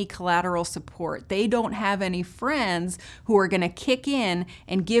have any collateral support. They don't have any friends who are going to kick in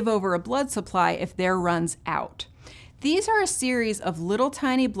and give over a blood supply if their runs out. These are a series of little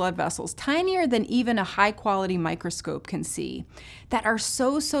tiny blood vessels, tinier than even a high-quality microscope can see, that are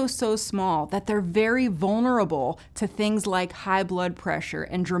so small that they're very vulnerable to things like high blood pressure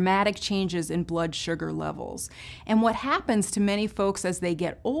and dramatic changes in blood sugar levels. And what happens to many folks as they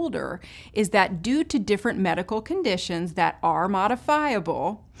get older is that due to different medical conditions that are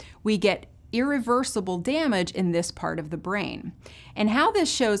modifiable, we get irreversible damage in this part of the brain. And how this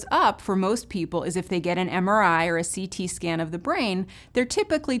shows up for most people is if they get an MRI or a CT scan of the brain, they're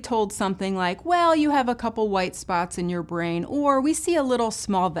typically told something like, well, you have a couple white spots in your brain, or we see a little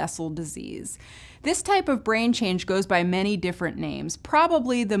small vessel disease. This type of brain change goes by many different names.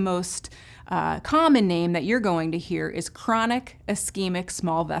 Probably the most common name that you're going to hear is chronic ischemic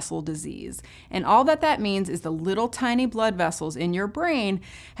small vessel disease. And all that means is the little tiny blood vessels in your brain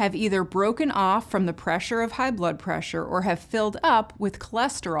have either broken off from the pressure of high blood pressure or have filled up with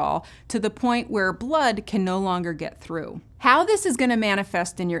cholesterol to the point where blood can no longer get through. How this is going to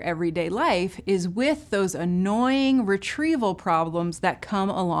manifest in your everyday life is with those annoying retrieval problems that come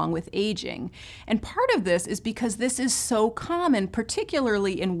along with aging. And part of this is because this is so common,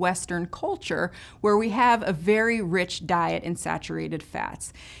 particularly in Western culture, where we have a very rich diet in saturated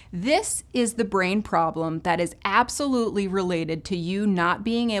fats. This is the brain problem that is absolutely related to you not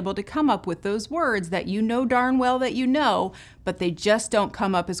being able to come up with those words that you know darn well that you know, but they just don't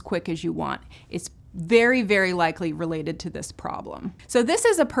come up as quick as you want. It's very likely related to this problem. So this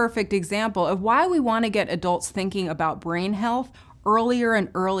is a perfect example of why we want to get adults thinking about brain health earlier and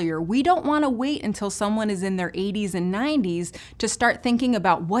earlier. We don't want to wait until someone is in their 80s and 90s to start thinking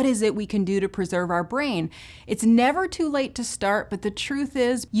about what is it we can do to preserve our brain. It's never too late to start, but the truth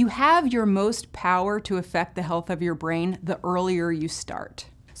is you have your most power to affect the health of your brain the earlier you start.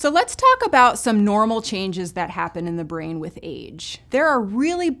 So let's talk about some normal changes that happen in the brain with age. There are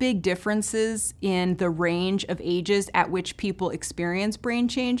really big differences in the range of ages at which people experience brain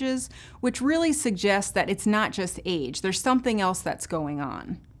changes, which really suggests that it's not just age. There's something else that's going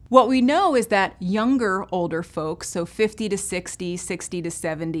on. What we know is that younger, older folks, so 50 to 60, 60 to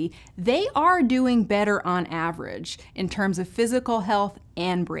 70, they are doing better on average in terms of physical health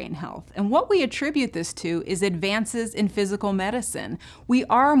and brain health. And what we attribute this to is advances in physical medicine. We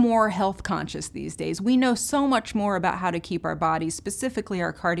are more health conscious these days. We know so much more about how to keep our bodies, specifically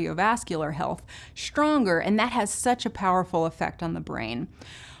our cardiovascular health, stronger, and that has such a powerful effect on the brain.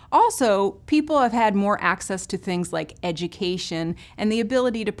 Also, people have had more access to things like education and the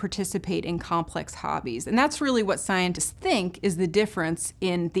ability to participate in complex hobbies. And that's really what scientists think is the difference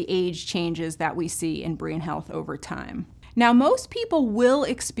in the age changes that we see in brain health over time. Now, most people will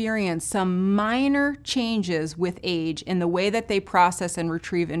experience some minor changes with age in the way that they process and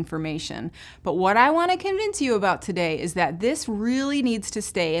retrieve information. But what I want to convince you about today is that this really needs to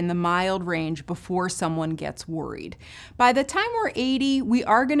stay in the mild range before someone gets worried. By the time we're 80, we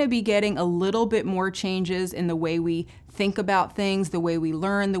are going to be getting a little bit more changes in the way we think about things, the way we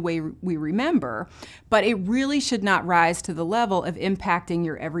learn, the way we remember, but it really should not rise to the level of impacting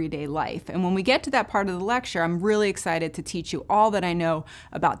your everyday life. And when we get to that part of the lecture, I'm really excited to teach you all that I know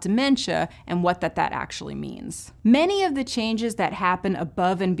about dementia and what that actually means. Many of the changes that happen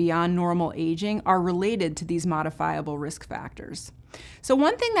above and beyond normal aging are related to these modifiable risk factors. So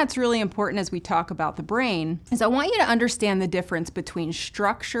one thing that's really important as we talk about the brain is I want you to understand the difference between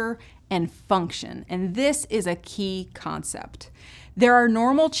structure and function, and this is a key concept. There are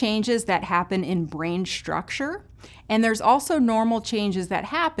normal changes that happen in brain structure, and there's also normal changes that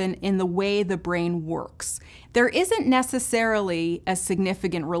happen in the way the brain works. There isn't necessarily a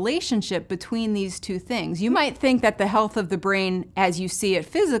significant relationship between these two things. You might think that the health of the brain as you see it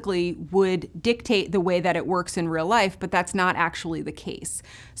physically would dictate the way that it works in real life, but that's not actually the case.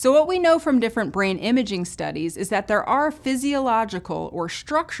 So what we know from different brain imaging studies is that there are physiological or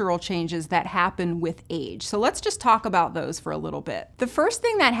structural changes that happen with age. So let's just talk about those for a little bit. The first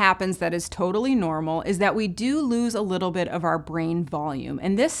thing that happens that is totally normal is that we do lose a little bit of our brain volume,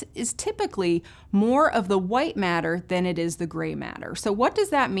 and this is typically more of the white matter than it is the gray matter. So what does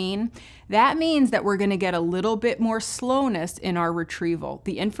that mean? That means that we're going to get a little bit more slowness in our retrieval.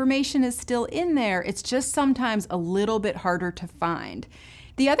 The information is still in there, it's just sometimes a little bit harder to find.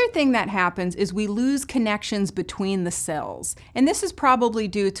 The other thing that happens is we lose connections between the cells, and this is probably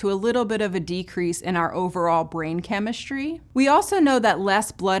due to a little bit of a decrease in our overall brain chemistry. We also know that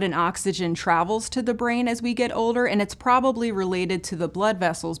less blood and oxygen travels to the brain as we get older, and it's probably related to the blood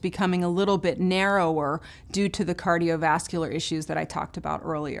vessels becoming a little bit narrower due to the cardiovascular issues that I talked about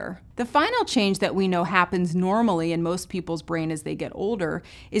earlier. The final change that we know happens normally in most people's brain as they get older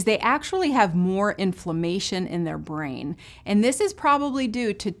is they actually have more inflammation in their brain. And this is probably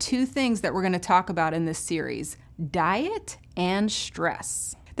due to two things that we're going to talk about in this series: diet and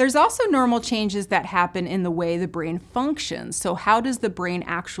stress. There's also normal changes that happen in the way the brain functions. So how does the brain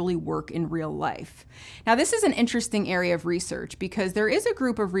actually work in real life? Now, this is an interesting area of research because there is a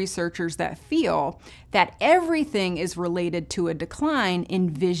group of researchers that feel that everything is related to a decline in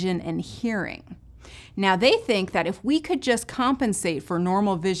vision and hearing. Now, they think that if we could just compensate for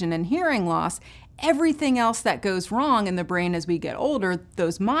normal vision and hearing loss, everything else that goes wrong in the brain as we get older,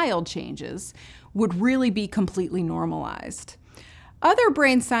 those mild changes, would really be completely normalized. Other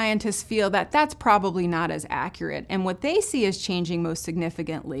brain scientists feel that that's probably not as accurate, and what they see as changing most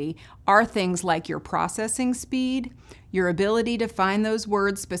significantly are things like your processing speed, your ability to find those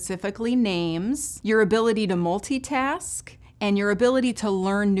words, specifically names, your ability to multitask, and your ability to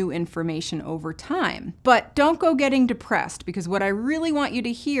learn new information over time. But don't go getting depressed, because what I really want you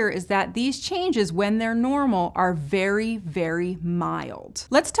to hear is that these changes, when they're normal, are very, very mild.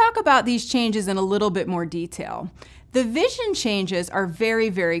 Let's talk about these changes in a little bit more detail. The vision changes are very,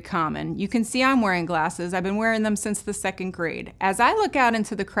 very common. You can see I'm wearing glasses. I've been wearing them since the 2nd grade. As I look out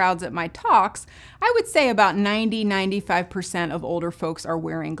into the crowds at my talks, I would say about 90–95% of older folks are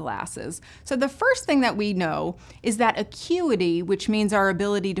wearing glasses. So the first thing that we know is that acuity, which means our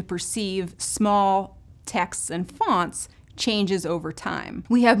ability to perceive small texts and fonts, changes over time.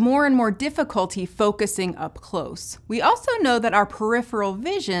 We have more and more difficulty focusing up close. We also know that our peripheral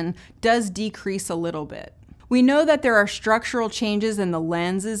vision does decrease a little bit. We know that there are structural changes in the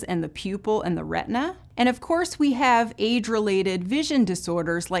lenses and the pupil and the retina. And of course, we have age-related vision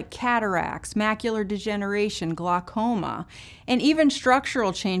disorders like cataracts, macular degeneration, glaucoma, and even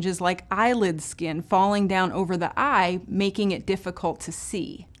structural changes like eyelid skin falling down over the eye, making it difficult to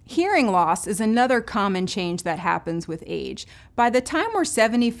see. Hearing loss is another common change that happens with age. By the time we're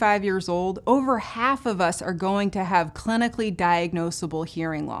 75 years old, over half of us are going to have clinically diagnosable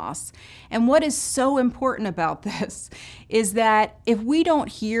hearing loss. And what is so important about this is that if we don't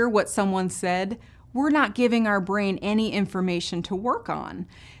hear what someone said, we're not giving our brain any information to work on.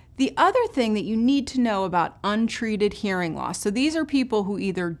 The other thing that you need to know about untreated hearing loss, so these are people who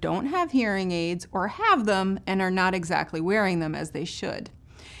either don't have hearing aids or have them and are not exactly wearing them as they should.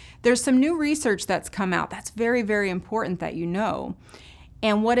 There's some new research that's come out that's very, very important that you know.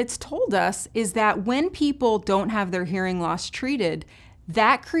 And what it's told us is that when people don't have their hearing loss treated,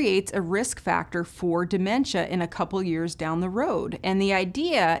 that creates a risk factor for dementia in a couple years down the road. And the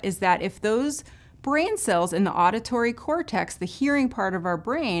idea is that if those brain cells in the auditory cortex, the hearing part of our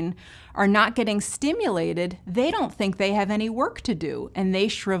brain, are not getting stimulated, they don't think they have any work to do, and they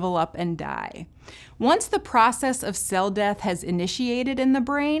shrivel up and die. Once the process of cell death has initiated in the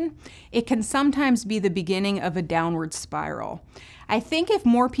brain, it can sometimes be the beginning of a downward spiral. I think if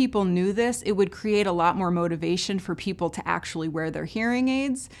more people knew this, it would create a lot more motivation for people to actually wear their hearing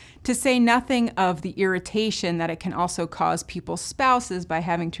aids, to say nothing of the irritation that it can also cause people's spouses by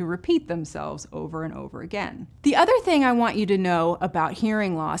having to repeat themselves over and over again. The other thing I want you to know about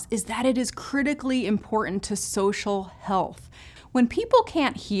hearing loss is that it is critically important to social health. When people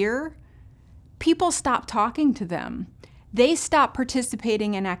can't hear, people stop talking to them. They stop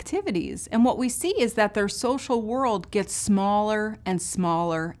participating in activities, and what we see is that their social world gets smaller and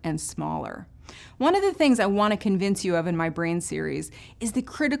smaller and smaller. One of the things I want to convince you of in my brain series is the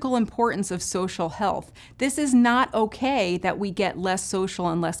critical importance of social health. This is not okay that we get less social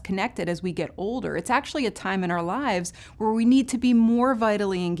and less connected as we get older. It's actually a time in our lives where we need to be more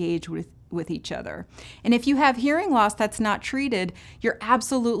vitally engaged with each other. And if you have hearing loss that's not treated, you're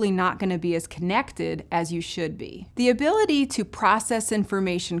absolutely not going to be as connected as you should be. The ability to process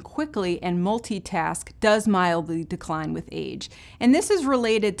information quickly and multitask does mildly decline with age. And this is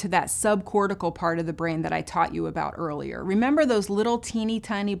related to that subcortical part of the brain that I taught you about earlier. Remember those little teeny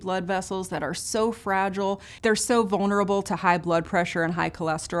tiny blood vessels that are so fragile? They're so vulnerable to high blood pressure and high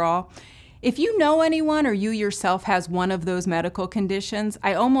cholesterol. If you know anyone or you yourself has one of those medical conditions,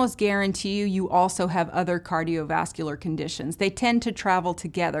 I almost guarantee you also have other cardiovascular conditions. They tend to travel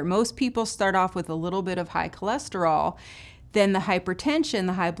together. Most people start off with a little bit of high cholesterol, then the hypertension,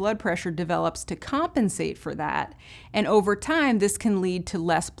 the high blood pressure develops to compensate for that. And over time, this can lead to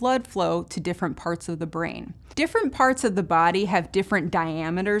less blood flow to different parts of the brain. Different parts of the body have different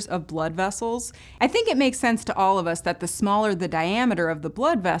diameters of blood vessels. I think it makes sense to all of us that the smaller the diameter of the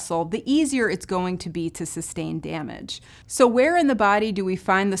blood vessel, the easier it's going to be to sustain damage. So where in the body do we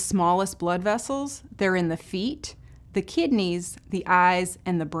find the smallest blood vessels? They're in the feet, the kidneys, the eyes,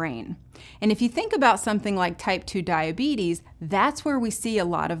 and the brain. And if you think about something like type 2 diabetes, that's where we see a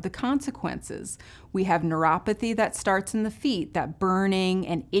lot of the consequences. We have neuropathy that starts in the feet, that burning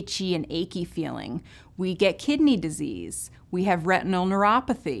and itchy and achy feeling. We get kidney disease. We have retinal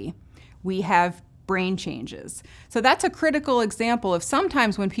neuropathy. We have brain changes. So that's a critical example of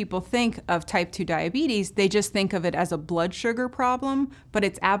sometimes when people think of type 2 diabetes, they just think of it as a blood sugar problem, but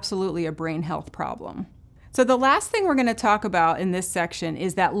it's absolutely a brain health problem. So the last thing we're going to talk about in this section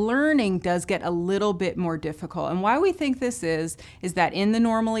is that learning does get a little bit more difficult. And why we think this is that in the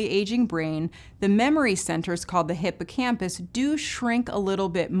normally aging brain, the memory centers called the hippocampus do shrink a little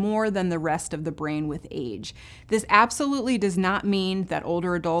bit more than the rest of the brain with age. This absolutely does not mean that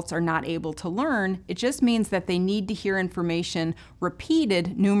older adults are not able to learn. It just means that they need to hear information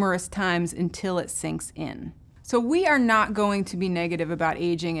repeated numerous times until it sinks in. So we are not going to be negative about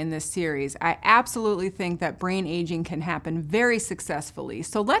aging in this series. I absolutely think that brain aging can happen very successfully.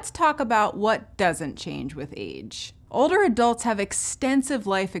 So let's talk about what doesn't change with age. Older adults have extensive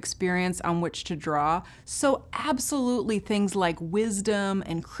life experience on which to draw, so absolutely things like wisdom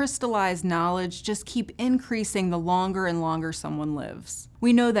and crystallized knowledge just keep increasing the longer and longer someone lives.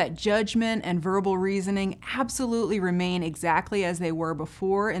 We know that judgment and verbal reasoning absolutely remain exactly as they were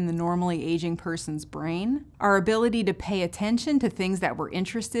before in the normally aging person's brain. Our ability to pay attention to things that we're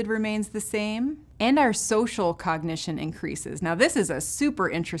interested in remains the same. And our social cognition increases. Now this is a super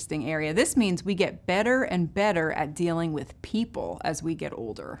interesting area. This means we get better and better at dealing with people as we get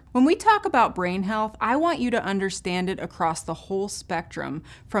older. When we talk about brain health, I want you to understand it across the whole spectrum,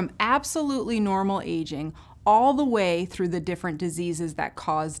 from absolutely normal aging all the way through the different diseases that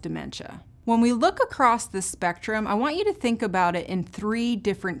cause dementia. When we look across the spectrum, I want you to think about it in 3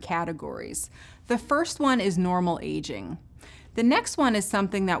 different categories. The first one is normal aging. The next one is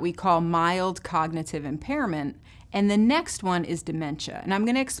something that we call mild cognitive impairment, and the next one is dementia. And I'm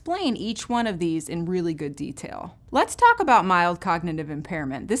going to explain each one of these in really good detail. Let's talk about mild cognitive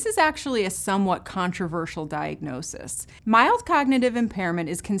impairment. This is actually a somewhat controversial diagnosis. Mild cognitive impairment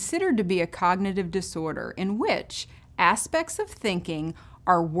is considered to be a cognitive disorder in which aspects of thinking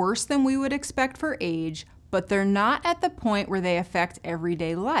are worse than we would expect for age, but they're not at the point where they affect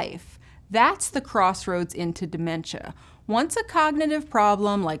everyday life. That's the crossroads into dementia. Once a cognitive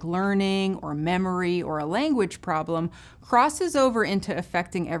problem like learning or memory or a language problem crosses over into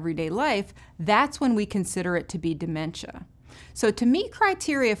affecting everyday life, that's when we consider it to be dementia. So to meet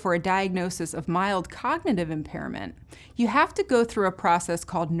criteria for a diagnosis of mild cognitive impairment, you have to go through a process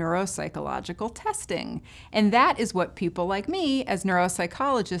called neuropsychological testing. And that is what people like me as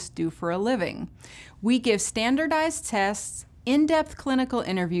neuropsychologists do for a living. We give standardized tests in-depth clinical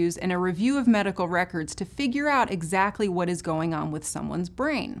interviews, and a review of medical records to figure out exactly what is going on with someone's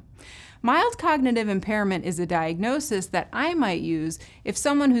brain. Mild cognitive impairment is a diagnosis that I might use if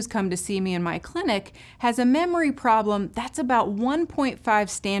someone who's come to see me in my clinic has a memory problem that's about 1.5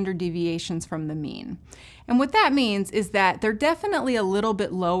 standard deviations from the mean. And what that means is that they're definitely a little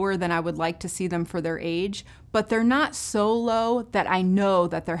bit lower than I would like to see them for their age, but they're not so low that I know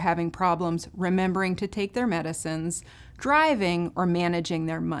that they're having problems remembering to take their medicines, driving, or managing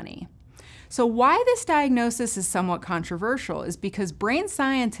their money. So why this diagnosis is somewhat controversial is because brain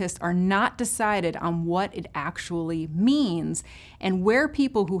scientists are not decided on what it actually means and where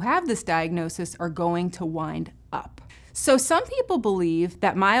people who have this diagnosis are going to wind up. So some people believe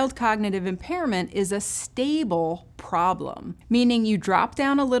that mild cognitive impairment is a stable problem, meaning you drop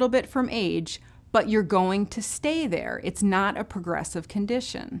down a little bit from age, but you're going to stay there. It's not a progressive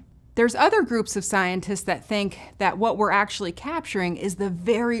condition. There's other groups of scientists that think that what we're actually capturing is the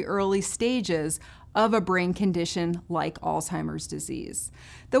very early stages of a brain condition like Alzheimer's disease.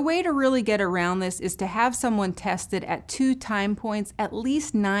 The way to really get around this is to have someone tested at 2 time points at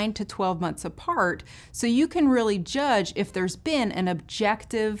least 9 to 12 months apart so you can really judge if there's been an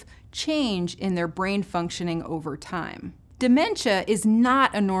objective change in their brain functioning over time. Dementia is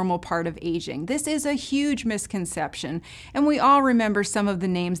not a normal part of aging. This is a huge misconception, and we all remember some of the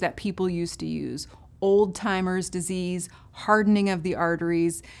names that people used to use: old-timers disease, hardening of the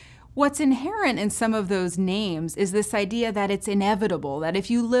arteries. What's inherent in some of those names is this idea that it's inevitable, that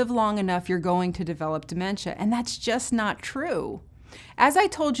if you live long enough, you're going to develop dementia, and that's just not true. As I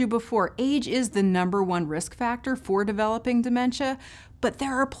told you before, age is the #1 risk factor for developing dementia, but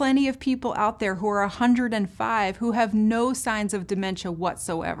there are plenty of people out there who are 105 who have no signs of dementia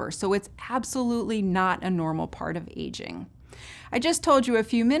whatsoever, so it's absolutely not a normal part of aging. I just told you a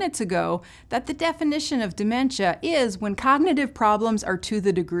few minutes ago that the definition of dementia is when cognitive problems are to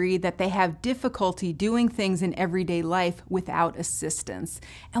the degree that they have difficulty doing things in everyday life without assistance.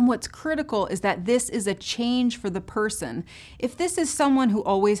 And what's critical is that this is a change for the person. If this is someone who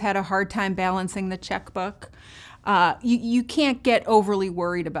always had a hard time balancing the checkbook, you can't get overly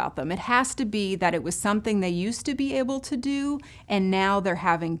worried about them. It has to be that it was something they used to be able to do and now they're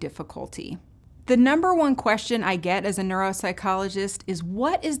having difficulty. The #1 question I get as a neuropsychologist is,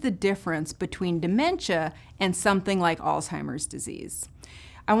 what is the difference between dementia and something like Alzheimer's disease?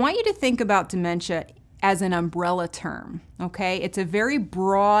 I want you to think about dementia as an umbrella term, okay? It's a very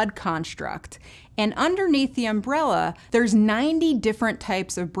broad construct. And underneath the umbrella, there's 90 different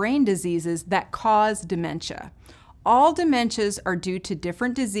types of brain diseases that cause dementia. All dementias are due to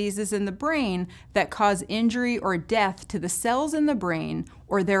different diseases in the brain that cause injury or death to the cells in the brain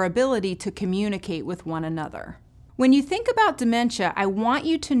or their ability to communicate with one another. When you think about dementia, I want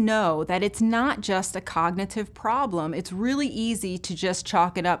you to know that it's not just a cognitive problem. It's really easy to just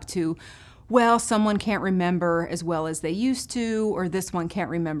chalk it up to, well, someone can't remember as well as they used to, or this one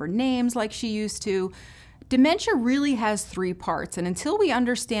can't remember names like she used to. Dementia really has 3 parts, and until we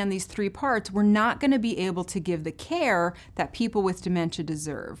understand these 3 parts, we're not going to be able to give the care that people with dementia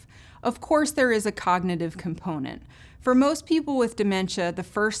deserve. Of course, there is a cognitive component. For most people with dementia, the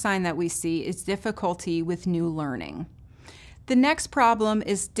first sign that we see is difficulty with new learning. The next problem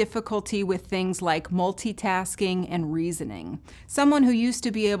is difficulty with things like multitasking and reasoning. Someone who used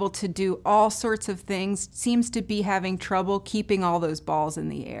to be able to do all sorts of things seems to be having trouble keeping all those balls in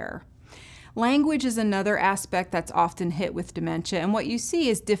the air. Language is another aspect that's often hit with dementia, and what you see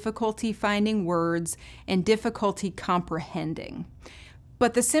is difficulty finding words and difficulty comprehending.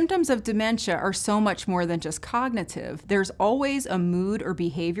 But the symptoms of dementia are so much more than just cognitive. There's always a mood or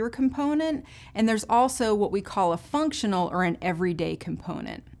behavior component, and there's also what we call a functional or an everyday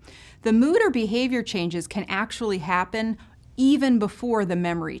component. The mood or behavior changes can actually happen even before the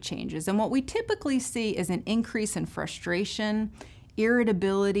memory changes, and what we typically see is an increase in frustration,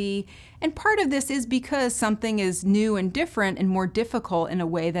 irritability, and part of this is because something is new and different and more difficult in a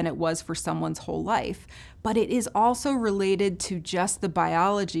way than it was for someone's whole life. But it is also related to just the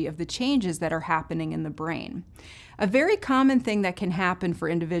biology of the changes that are happening in the brain. A very common thing that can happen for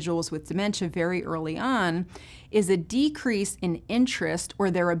individuals with dementia very early on is a decrease in interest or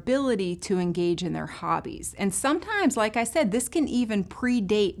their ability to engage in their hobbies. And sometimes, like I said, this can even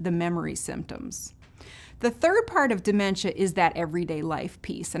predate the memory symptoms. The third part of dementia is that everyday life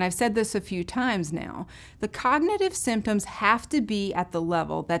piece, and I've said this a few times now. The cognitive symptoms have to be at the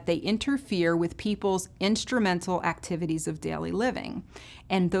level that they interfere with people's instrumental activities of daily living,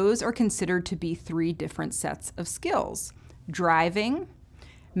 and those are considered to be 3 different sets of skills: driving,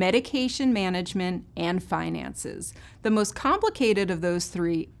 medication management, and finances. The most complicated of those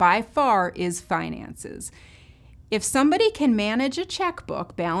 3 by far is finances. If somebody can manage a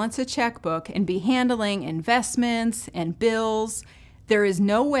checkbook, balance a checkbook, and be handling investments and bills, there is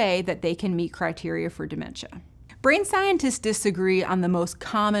no way that they can meet criteria for dementia. Brain scientists disagree on the most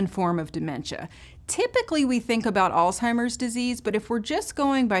common form of dementia. Typically, we think about Alzheimer's disease, but if we're just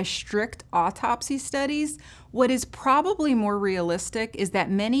going by strict autopsy studies, what is probably more realistic is that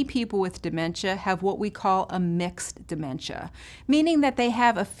many people with dementia have what we call a mixed dementia, meaning that they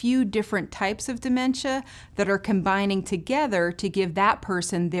have a few different types of dementia that are combining together to give that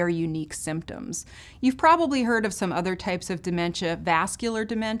person their unique symptoms. You've probably heard of some other types of dementia. Vascular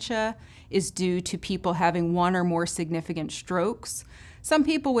dementia is due to people having one or more significant strokes. Some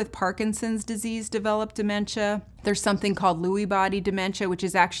people with Parkinson's disease develop dementia. There's something called Lewy body dementia, which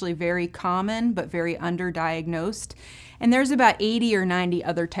is actually very common but very underdiagnosed. And there's about 80 or 90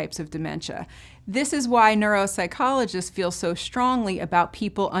 other types of dementia. This is why neuropsychologists feel so strongly about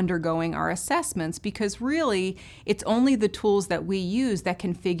people undergoing our assessments, because really it's only the tools that we use that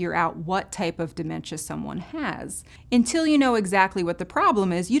can figure out what type of dementia someone has. Until you know exactly what the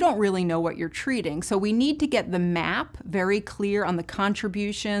problem is, you don't really know what you're treating. So we need to get the map very clear on the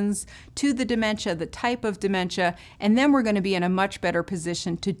contributions to the dementia, the type of dementia, and then we're going to be in a much better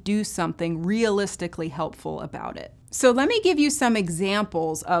position to do something realistically helpful about it. So let me give you some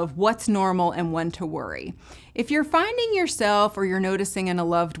examples of what's normal and when to worry. If you're finding yourself or you're noticing in a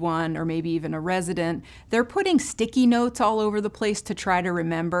loved one or maybe even a resident, they're putting sticky notes all over the place to try to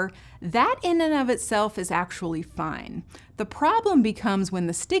remember, that in and of itself is actually fine. The problem becomes when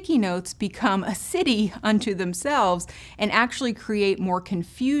the sticky notes become a city unto themselves and actually create more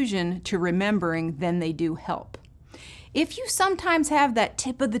confusion to remembering than they do help. If you sometimes have that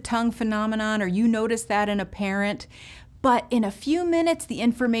tip of the tongue phenomenon, or you notice that in a parent, but in a few minutes the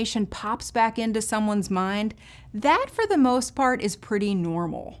information pops back into someone's mind, that for the most part is pretty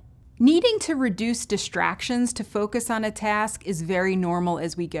normal. Needing to reduce distractions to focus on a task is very normal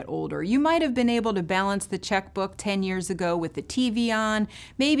as we get older. You might have been able to balance the checkbook 10 years ago with the TV on,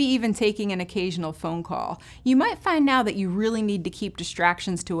 maybe even taking an occasional phone call. You might find now that you really need to keep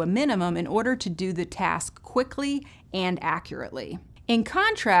distractions to a minimum in order to do the task quickly and accurately. In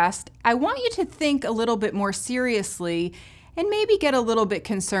contrast, I want you to think a little bit more seriously and maybe get a little bit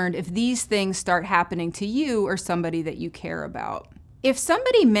concerned if these things start happening to you or somebody that you care about. If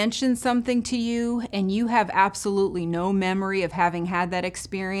somebody mentions something to you and you have absolutely no memory of having had that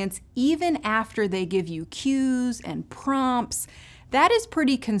experience, even after they give you cues and prompts, that is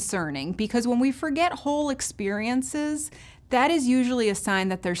pretty concerning, because when we forget whole experiences, that is usually a sign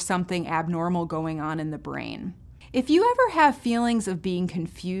that there's something abnormal going on in the brain. If you ever have feelings of being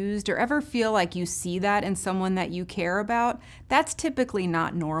confused or ever feel like you see that in someone that you care about, that's typically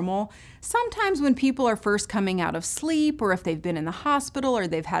not normal. Sometimes when people are first coming out of sleep, or if they've been in the hospital or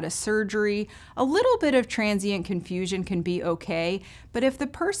they've had a surgery, a little bit of transient confusion can be okay, but if the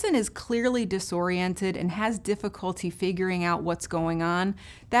person is clearly disoriented and has difficulty figuring out what's going on,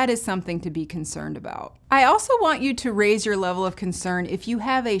 that is something to be concerned about. I also want you to raise your level of concern if you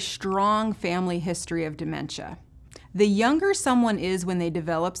have a strong family history of dementia. The younger someone is when they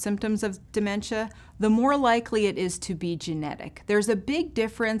develop symptoms of dementia, the more likely it is to be genetic. There's a big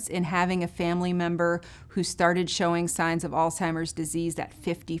difference in having a family member who started showing signs of Alzheimer's disease at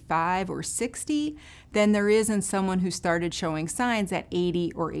 55 or 60 than there is in someone who started showing signs at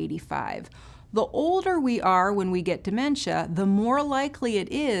 80 or 85. The older we are when we get dementia, the more likely it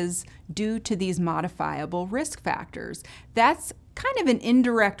is due to these modifiable risk factors. That's kind of an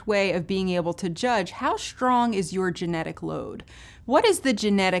indirect way of being able to judge how strong is your genetic load. What is the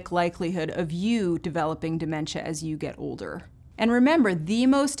genetic likelihood of you developing dementia as you get older? And remember, the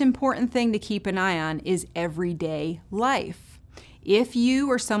most important thing to keep an eye on is everyday life. If you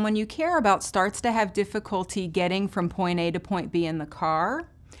or someone you care about starts to have difficulty getting from point A to point B in the car,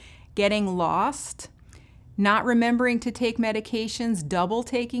 getting lost, not remembering to take medications, double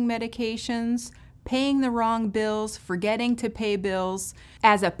taking medications, paying the wrong bills, forgetting to pay bills.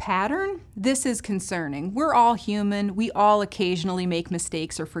 As a pattern, this is concerning. We're all human. We all occasionally make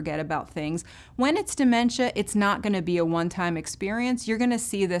mistakes or forget about things. When it's dementia, it's not going to be a one-time experience. You're going to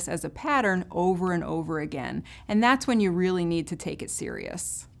see this as a pattern over and over again. And that's when you really need to take it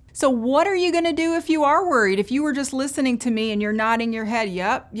serious. So what are you going to do if you are worried? If you were just listening to me and you're nodding your head,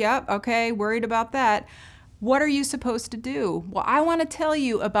 yep, okay, worried about that. What are you supposed to do? Well, I want to tell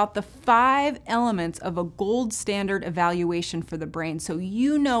you about the 5 elements of a gold standard evaluation for the brain so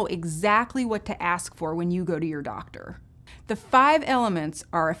you know exactly what to ask for when you go to your doctor. The 5 elements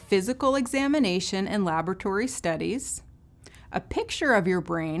are a physical examination and laboratory studies, a picture of your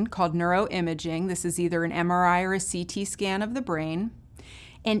brain called neuroimaging, this is either an MRI or a CT scan of the brain,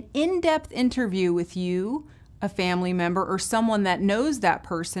 an in-depth interview with you a family member, or someone that knows that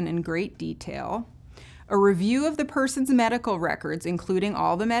person in great detail, a review of the person's medical records, including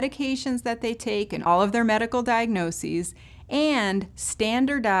all the medications that they take and all of their medical diagnoses, and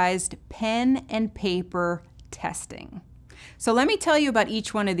standardized pen and paper testing. So let me tell you about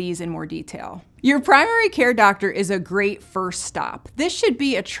each one of these in more detail. Your primary care doctor is a great first stop. This should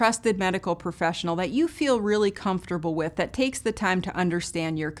be a trusted medical professional that you feel really comfortable with, that takes the time to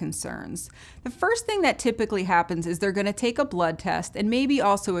understand your concerns. The first thing that typically happens is they're going to take a blood test and maybe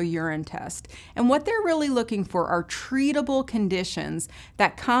also a urine test. And what they're really looking for are treatable conditions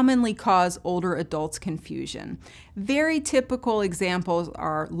that commonly cause older adults confusion. Very typical examples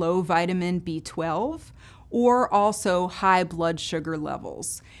are low vitamin B12, or also high blood sugar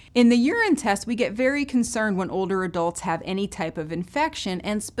levels. In the urine test, we get very concerned when older adults have any type of infection,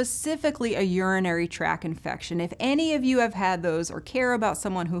 and specifically a urinary tract infection. If any of you have had those or care about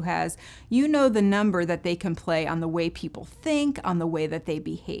someone who has, you know the number that they can play on the way people think, on the way that they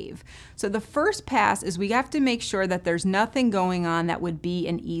behave. So the first pass is we have to make sure that there's nothing going on that would be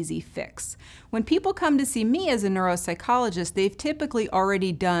an easy fix. When people come to see me as a neuropsychologist, they've typically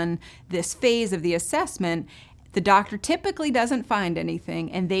already done this phase of the assessment. The doctor typically doesn't find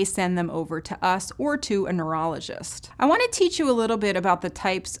anything, and they send them over to us or to a neurologist. I want to teach you a little bit about the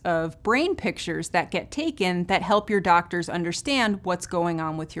types of brain pictures that get taken that help your doctors understand what's going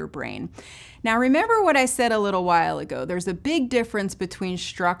on with your brain. Now, remember what I said a little while ago. There's a big difference between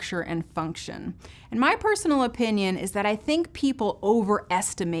structure and function. And my personal opinion is that I think people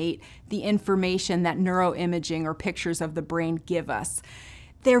overestimate the information that neuroimaging or pictures of the brain give us.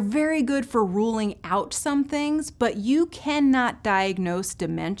 They're very good for ruling out some things, but you cannot diagnose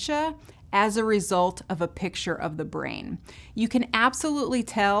dementia as a result of a picture of the brain. You can absolutely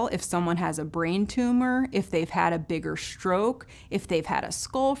tell if someone has a brain tumor, if they've had a bigger stroke, if they've had a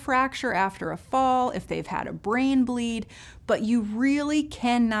skull fracture after a fall, if they've had a brain bleed, but you really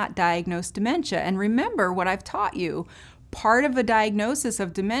cannot diagnose dementia. And remember what I've taught you. Part of a diagnosis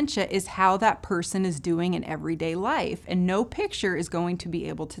of dementia is how that person is doing in everyday life, and no picture is going to be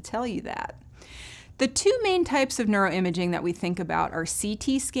able to tell you that. The two main types of neuroimaging that we think about are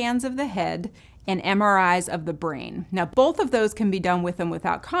CT scans of the head and MRIs of the brain. Now, both of those can be done with and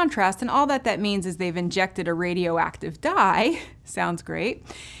without contrast, and all that means is they've injected a radioactive dye, sounds great,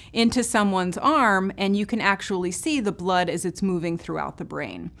 into someone's arm, and you can actually see the blood as it's moving throughout the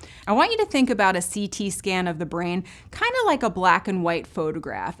brain. I want you to think about a CT scan of the brain kind of like a black and white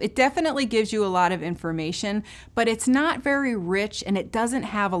photograph. It definitely gives you a lot of information, but it's not very rich and it doesn't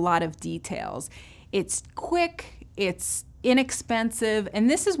have a lot of details. It's quick, it's inexpensive, and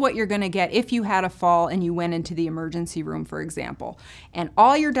this is what you're going to get if you had a fall and you went into the emergency room, for example. And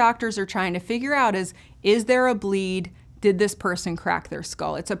all your doctors are trying to figure out is there a bleed? Did this person crack their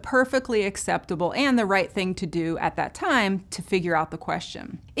skull? It's a perfectly acceptable and the right thing to do at that time to figure out the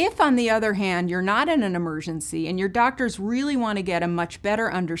question. If, on the other hand, you're not in an emergency and your doctors really want to get a much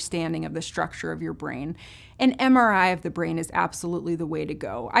better understanding of the structure of your brain, an MRI of the brain is absolutely the way to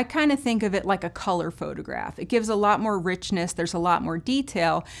go. I kind of think of it like a color photograph. It gives a lot more richness, there's a lot more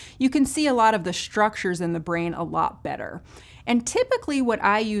detail. You can see a lot of the structures in the brain a lot better. And typically what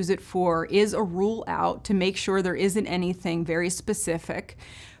I use it for is a rule out to make sure there isn't anything very specific.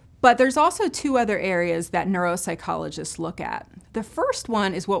 But there's also two other areas that neuropsychologists look at. The first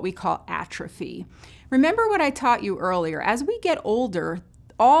one is what we call atrophy. Remember what I taught you earlier. As we get older,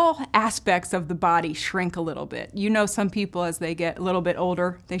 all aspects of the body shrink a little bit. You know, some people, as they get a little bit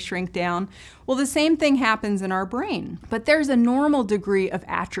older, they shrink down. Well, the same thing happens in our brain, but there's a normal degree of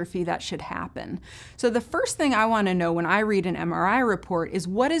atrophy that should happen. So the first thing I want to know when I read an MRI report is,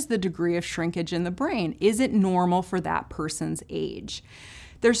 what is the degree of shrinkage in the brain? Is it normal for that person's age?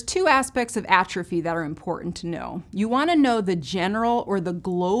 There's two aspects of atrophy that are important to know. You want to know the general or the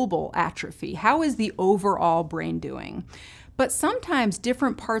global atrophy. How is the overall brain doing? But sometimes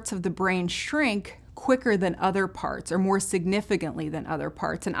different parts of the brain shrink quicker than other parts or more significantly than other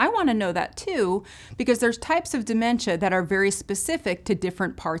parts. And I want to know that too, because there's types of dementia that are very specific to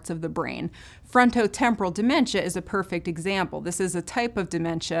different parts of the brain. Frontotemporal dementia is a perfect example. This is a type of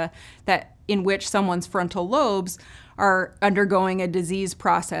dementia in which someone's frontal lobes are undergoing a disease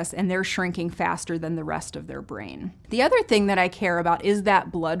process and they're shrinking faster than the rest of their brain. The other thing that I care about is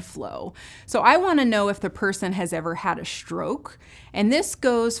that blood flow. So I want to know if the person has ever had a stroke, and this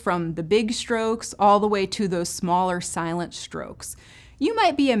goes from the big strokes all the way to those smaller silent strokes. You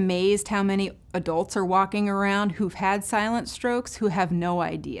might be amazed how many adults are walking around who've had silent strokes who have no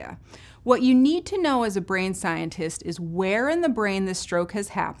idea. What you need to know as a brain scientist is where in the brain the stroke has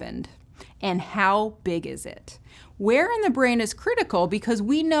happened, And how big is it? Where in the brain is critical because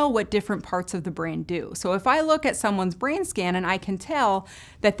we know what different parts of the brain do. So if I look at someone's brain scan and I can tell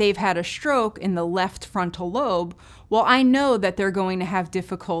that they've had a stroke in the left frontal lobe, well, I know that they're going to have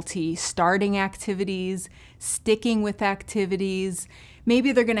difficulty starting activities, sticking with activities.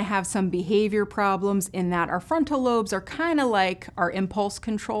 Maybe they're going to have some behavior problems in that our frontal lobes are kind of like our impulse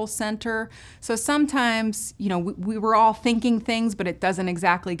control center. So sometimes, we were all thinking things, but it doesn't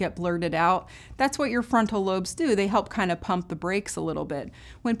exactly get blurted out. That's what your frontal lobes do. They help kind of pump the brakes a little bit.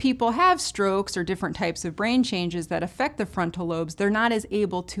 When people have strokes or different types of brain changes that affect the frontal lobes, they're not as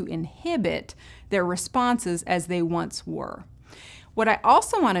able to inhibit their responses as they once were. What I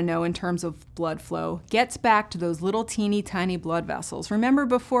also want to know in terms of blood flow gets back to those little teeny tiny blood vessels. Remember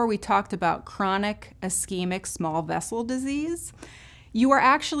before we talked about chronic ischemic small vessel disease? You are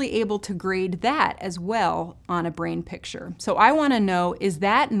actually able to grade that as well on a brain picture. So I want to know, is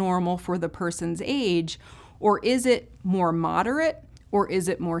that normal for the person's age, or is it more moderate, or is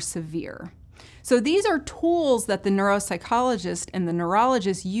it more severe? So these are tools that the neuropsychologist and the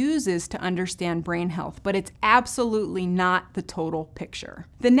neurologist uses to understand brain health, but it's absolutely not the total picture.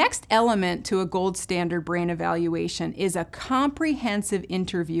 The next element to a gold standard brain evaluation is a comprehensive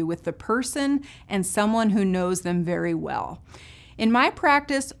interview with the person and someone who knows them very well. In my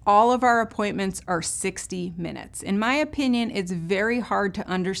practice, all of our appointments are 60 minutes. In my opinion, it's very hard to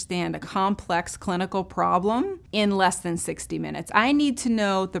understand a complex clinical problem in less than 60 minutes. I need to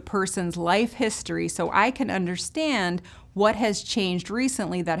know the person's life history so I can understand what has changed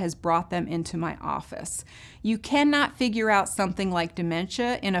recently that has brought them into my office. You cannot figure out something like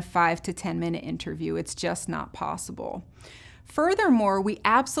dementia in a 5 to 10 minute interview. It's just not possible. Furthermore, we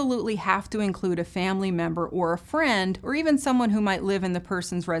absolutely have to include a family member or a friend or even someone who might live in the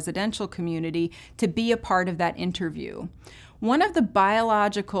person's residential community to be a part of that interview. One of the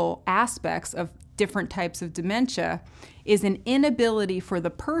biological aspects of different types of dementia is an inability for the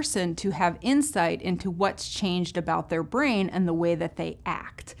person to have insight into what's changed about their brain and the way that they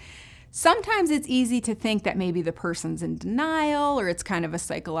act. Sometimes it's easy to think that maybe the person's in denial or it's kind of a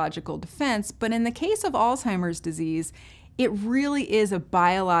psychological defense, but in the case of Alzheimer's disease, it really is a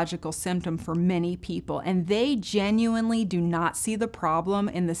biological symptom for many people, and they genuinely do not see the problem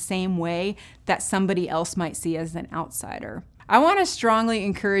in the same way that somebody else might see as an outsider. I want to strongly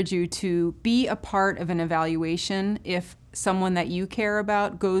encourage you to be a part of an evaluation if someone that you care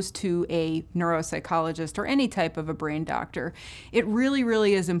about goes to a neuropsychologist or any type of a brain doctor. It really,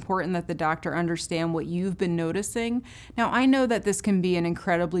 really is important that the doctor understand what you've been noticing. Now, I know that this can be an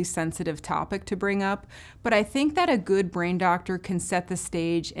incredibly sensitive topic to bring up, but I think that a good brain doctor can set the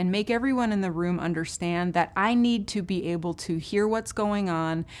stage and make everyone in the room understand that I need to be able to hear what's going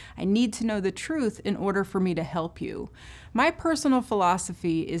on. I need to know the truth in order for me to help you. My personal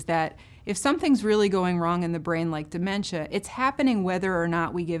philosophy is that if something's really going wrong in the brain like dementia, it's happening whether or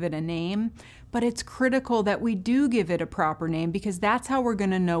not we give it a name, but it's critical that we do give it a proper name because that's how we're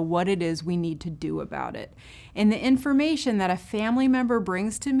going to know what it is we need to do about it. And the information that a family member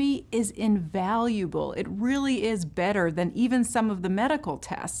brings to me is invaluable. It really is better than even some of the medical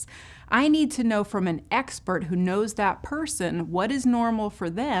tests. I need to know from an expert who knows that person what is normal for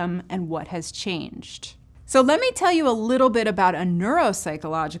them and what has changed. So let me tell you a little bit about a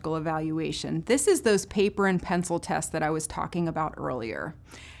neuropsychological evaluation. This is those paper and pencil tests that I was talking about earlier.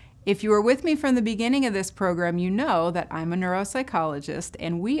 If you were with me from the beginning of this program, you know that I'm a neuropsychologist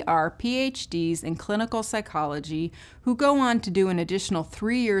and we are PhDs in clinical psychology who go on to do an additional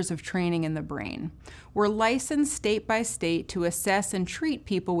 3 years of training in the brain. We're licensed state by state to assess and treat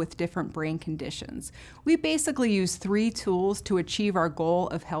people with different brain conditions. We basically use 3 tools to achieve our goal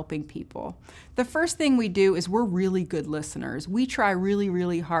of helping people. The first thing we do is we're really good listeners. We try really,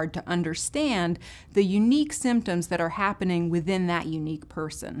 really hard to understand the unique symptoms that are happening within that unique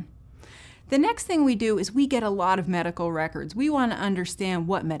person. The next thing we do is we get a lot of medical records. We want to understand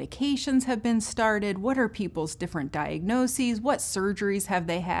what medications have been started, what are people's different diagnoses, what surgeries have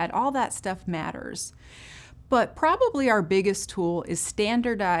they had, all that stuff matters. But probably our biggest tool is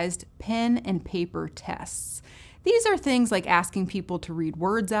standardized pen and paper tests. These are things like asking people to read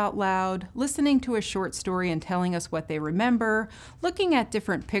words out loud, listening to a short story and telling us what they remember, looking at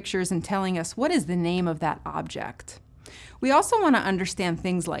different pictures and telling us what is the name of that object. We also want to understand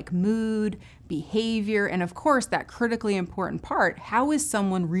things like mood, behavior, and of course that critically important part, how is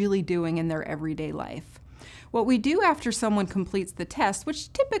someone really doing in their everyday life? What we do after someone completes the test,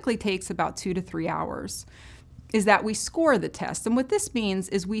 which typically takes about 2 to 3 hours, is that we score the test. And what this means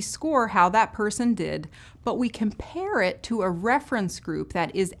is we score how that person did, but we compare it to a reference group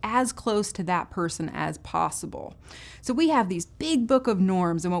that is as close to that person as possible. So we have these big book of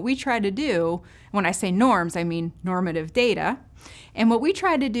norms, and what we try to do, when I say norms, I mean normative data, and what we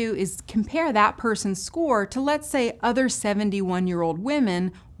try to do is compare that person's score to, let's say, other 71-year-old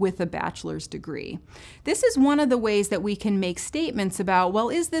women with a bachelor's degree. This is one of the ways that we can make statements about, well,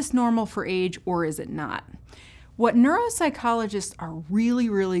 is this normal for age or is it not? What neuropsychologists are really,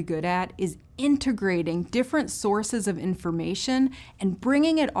 really good at is integrating different sources of information and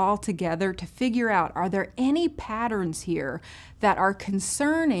bringing it all together to figure out, are there any patterns here that are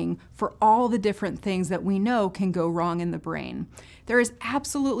concerning for all the different things that we know can go wrong in the brain? There is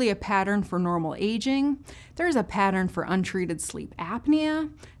absolutely a pattern for normal aging. There's a pattern for untreated sleep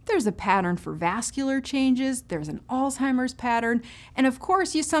apnea. There's a pattern for vascular changes. There's an Alzheimer's pattern. And of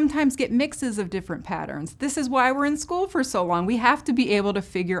course, you sometimes get mixes of different patterns. This is why we're in school for so long. We have to be able to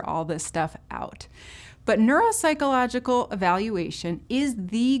figure all this stuff out. But neuropsychological evaluation is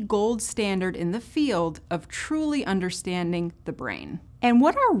the gold standard in the field of truly understanding the brain. And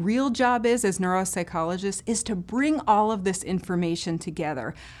what our real job is as neuropsychologists is to bring all of this information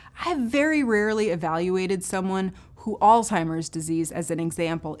together. I have very rarely evaluated someone who Alzheimer's disease, as an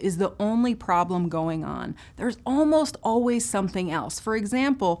example, is the only problem going on. There's almost always something else. For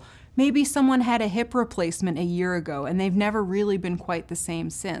example, maybe someone had a hip replacement a year ago and they've never really been quite the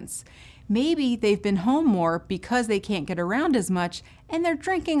same since. Maybe they've been home more because they can't get around as much and they're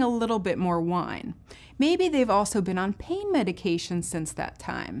drinking a little bit more wine. Maybe they've also been on pain medication since that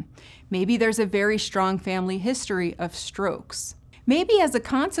time. Maybe there's a very strong family history of strokes. Maybe as a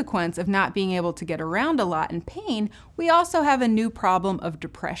consequence of not being able to get around a lot in pain, we also have a new problem of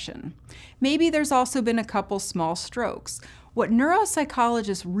depression. Maybe there's also been a couple small strokes. What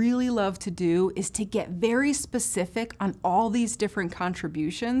neuropsychologists really love to do is to get very specific on all these different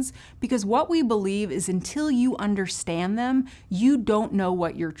contributions, because what we believe is until you understand them, you don't know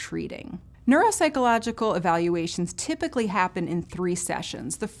what you're treating. Neuropsychological evaluations typically happen in 3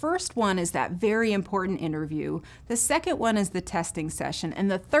 sessions. The first one is that very important interview. The second one is the testing session. And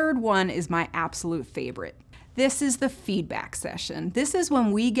the third one is my absolute favorite. This is the feedback session. This is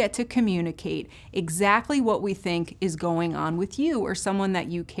when we get to communicate exactly what we think is going on with you or someone that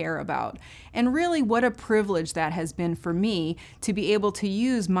you care about. And really what a privilege that has been for me to be able to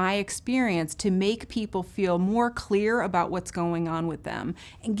use my experience to make people feel more clear about what's going on with them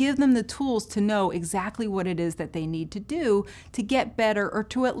and give them the tools to know exactly what it is that they need to do to get better or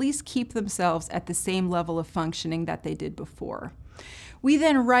to at least keep themselves at the same level of functioning that they did before. We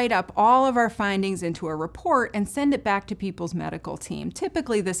then write up all of our findings into a report and send it back to people's medical team.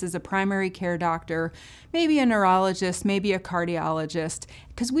 Typically, this is a primary care doctor, maybe a neurologist, maybe a cardiologist,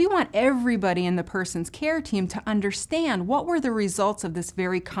 because we want everybody in the person's care team to understand what were the results of this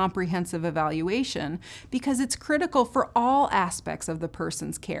very comprehensive evaluation, because it's critical for all aspects of the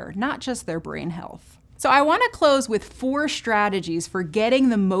person's care, not just their brain health. So I want to close with 4 strategies for getting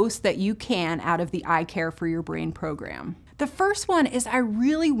the most that you can out of the I Care for Your Brain program. The first one is I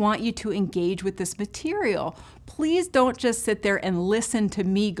really want you to engage with this material. Please don't just sit there and listen to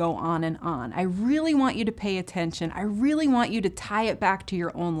me go on and on. I really want you to pay attention. I really want you to tie it back to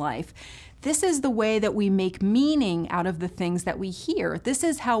your own life. This is the way that we make meaning out of the things that we hear. This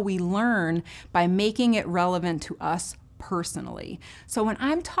is how we learn, by making it relevant to us personally. So when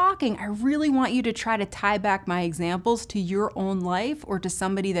I'm talking, I really want you to try to tie back my examples to your own life or to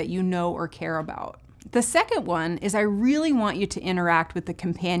somebody that you know or care about. The second one is I really want you to interact with the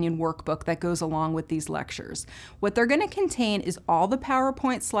companion workbook that goes along with these lectures. What they're going to contain is all the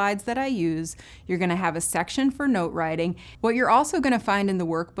PowerPoint slides that I use. You're going to have a section for note writing. What you're also going to find in the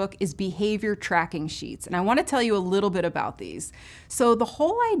workbook is behavior tracking sheets, and I want to tell you a little bit about these. So the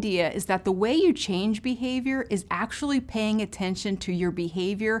whole idea is that the way you change behavior is actually paying attention to your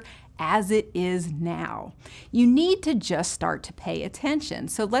behavior as it is now. You need to just start to pay attention.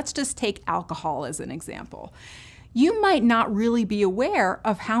 So let's just take alcohol as an example. You might not really be aware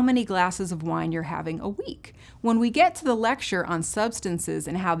of how many glasses of wine you're having a week. When we get to the lecture on substances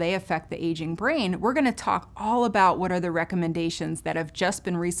and how they affect the aging brain, we're going to talk all about what are the recommendations that have just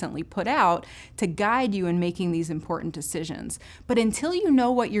been recently put out to guide you in making these important decisions. But until you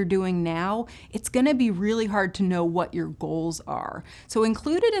know what you're doing now, it's going to be really hard to know what your goals are. So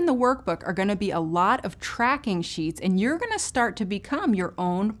included in the workbook are going to be a lot of tracking sheets, and you're going to start to become your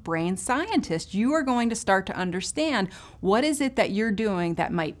own brain scientist. You are going to start to understand what is it that you're doing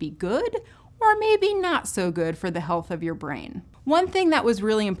that might be good or maybe not so good for the health of your brain. One thing that was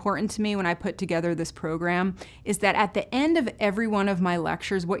really important to me when I put together this program is that at the end of every one of my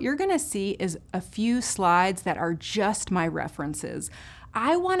lectures, what you're gonna see is a few slides that are just my references.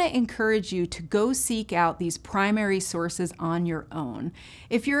 I want to encourage you to go seek out these primary sources on your own.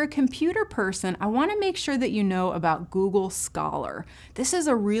 If you're a computer person, I want to make sure that you know about Google Scholar. This is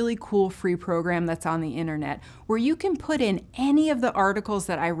a really cool free program that's on the internet where you can put in any of the articles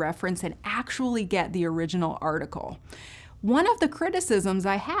that I reference and actually get the original article. One of the criticisms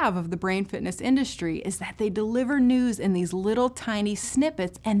I have of the brain fitness industry is that they deliver news in these little tiny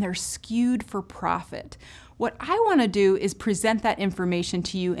snippets and they're skewed for profit. What I want to do is present that information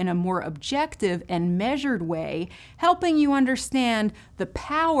to you in a more objective and measured way, helping you understand the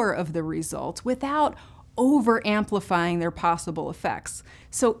power of the results without over-amplifying their possible effects.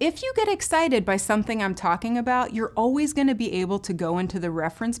 So if you get excited by something I'm talking about, you're always going to be able to go into the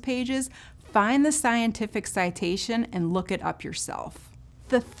reference pages, find the scientific citation, and look it up yourself.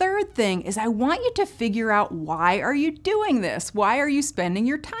 The third thing is I want you to figure out, why are you doing this? Why are you spending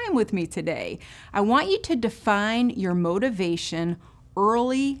your time with me today? I want you to define your motivation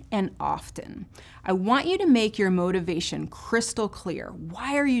early and often. I want you to make your motivation crystal clear.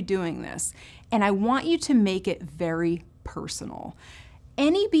 Why are you doing this? And I want you to make it very personal.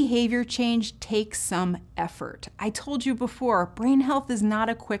 Any behavior change takes some effort. I told you before, brain health is not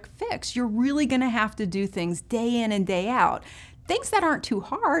a quick fix. You're really gonna have to do things day in and day out. Things that aren't too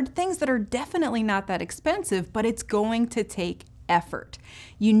hard, things that are definitely not that expensive, but it's going to take effort.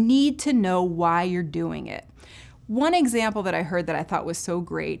 You need to know why you're doing it. One example that I heard that I thought was so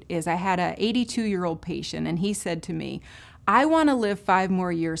great is I had an 82-year-old patient and he said to me, I want to live 5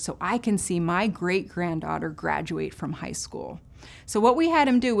 more years so I can see my great-granddaughter graduate from high school. So what we had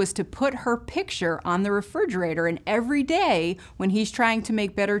him do was to put her picture on the refrigerator, and every day when he's trying to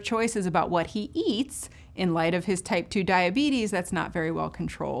make better choices about what he eats, in light of his type 2 diabetes that's not very well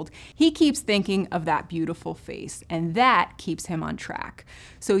controlled, he keeps thinking of that beautiful face, and that keeps him on track.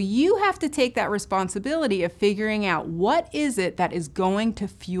 So you have to take that responsibility of figuring out what is it that is going to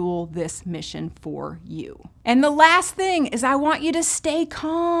fuel this mission for you. And the last thing is I want you to stay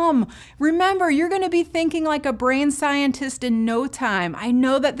calm. Remember, you're going to be thinking like a brain scientist in no time. I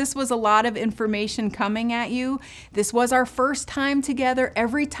know that this was a lot of information coming at you. This was our first time together.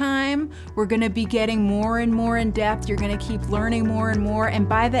 Every time we're going to be getting more and more in depth. You're going to keep learning more and more. And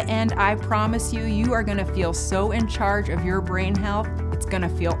by the end, I promise you, you are going to feel so in charge of your brain health. It's going to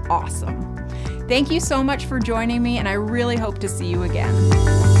feel awesome. Thank you so much for joining me, and I really hope to see you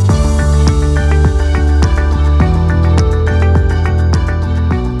again.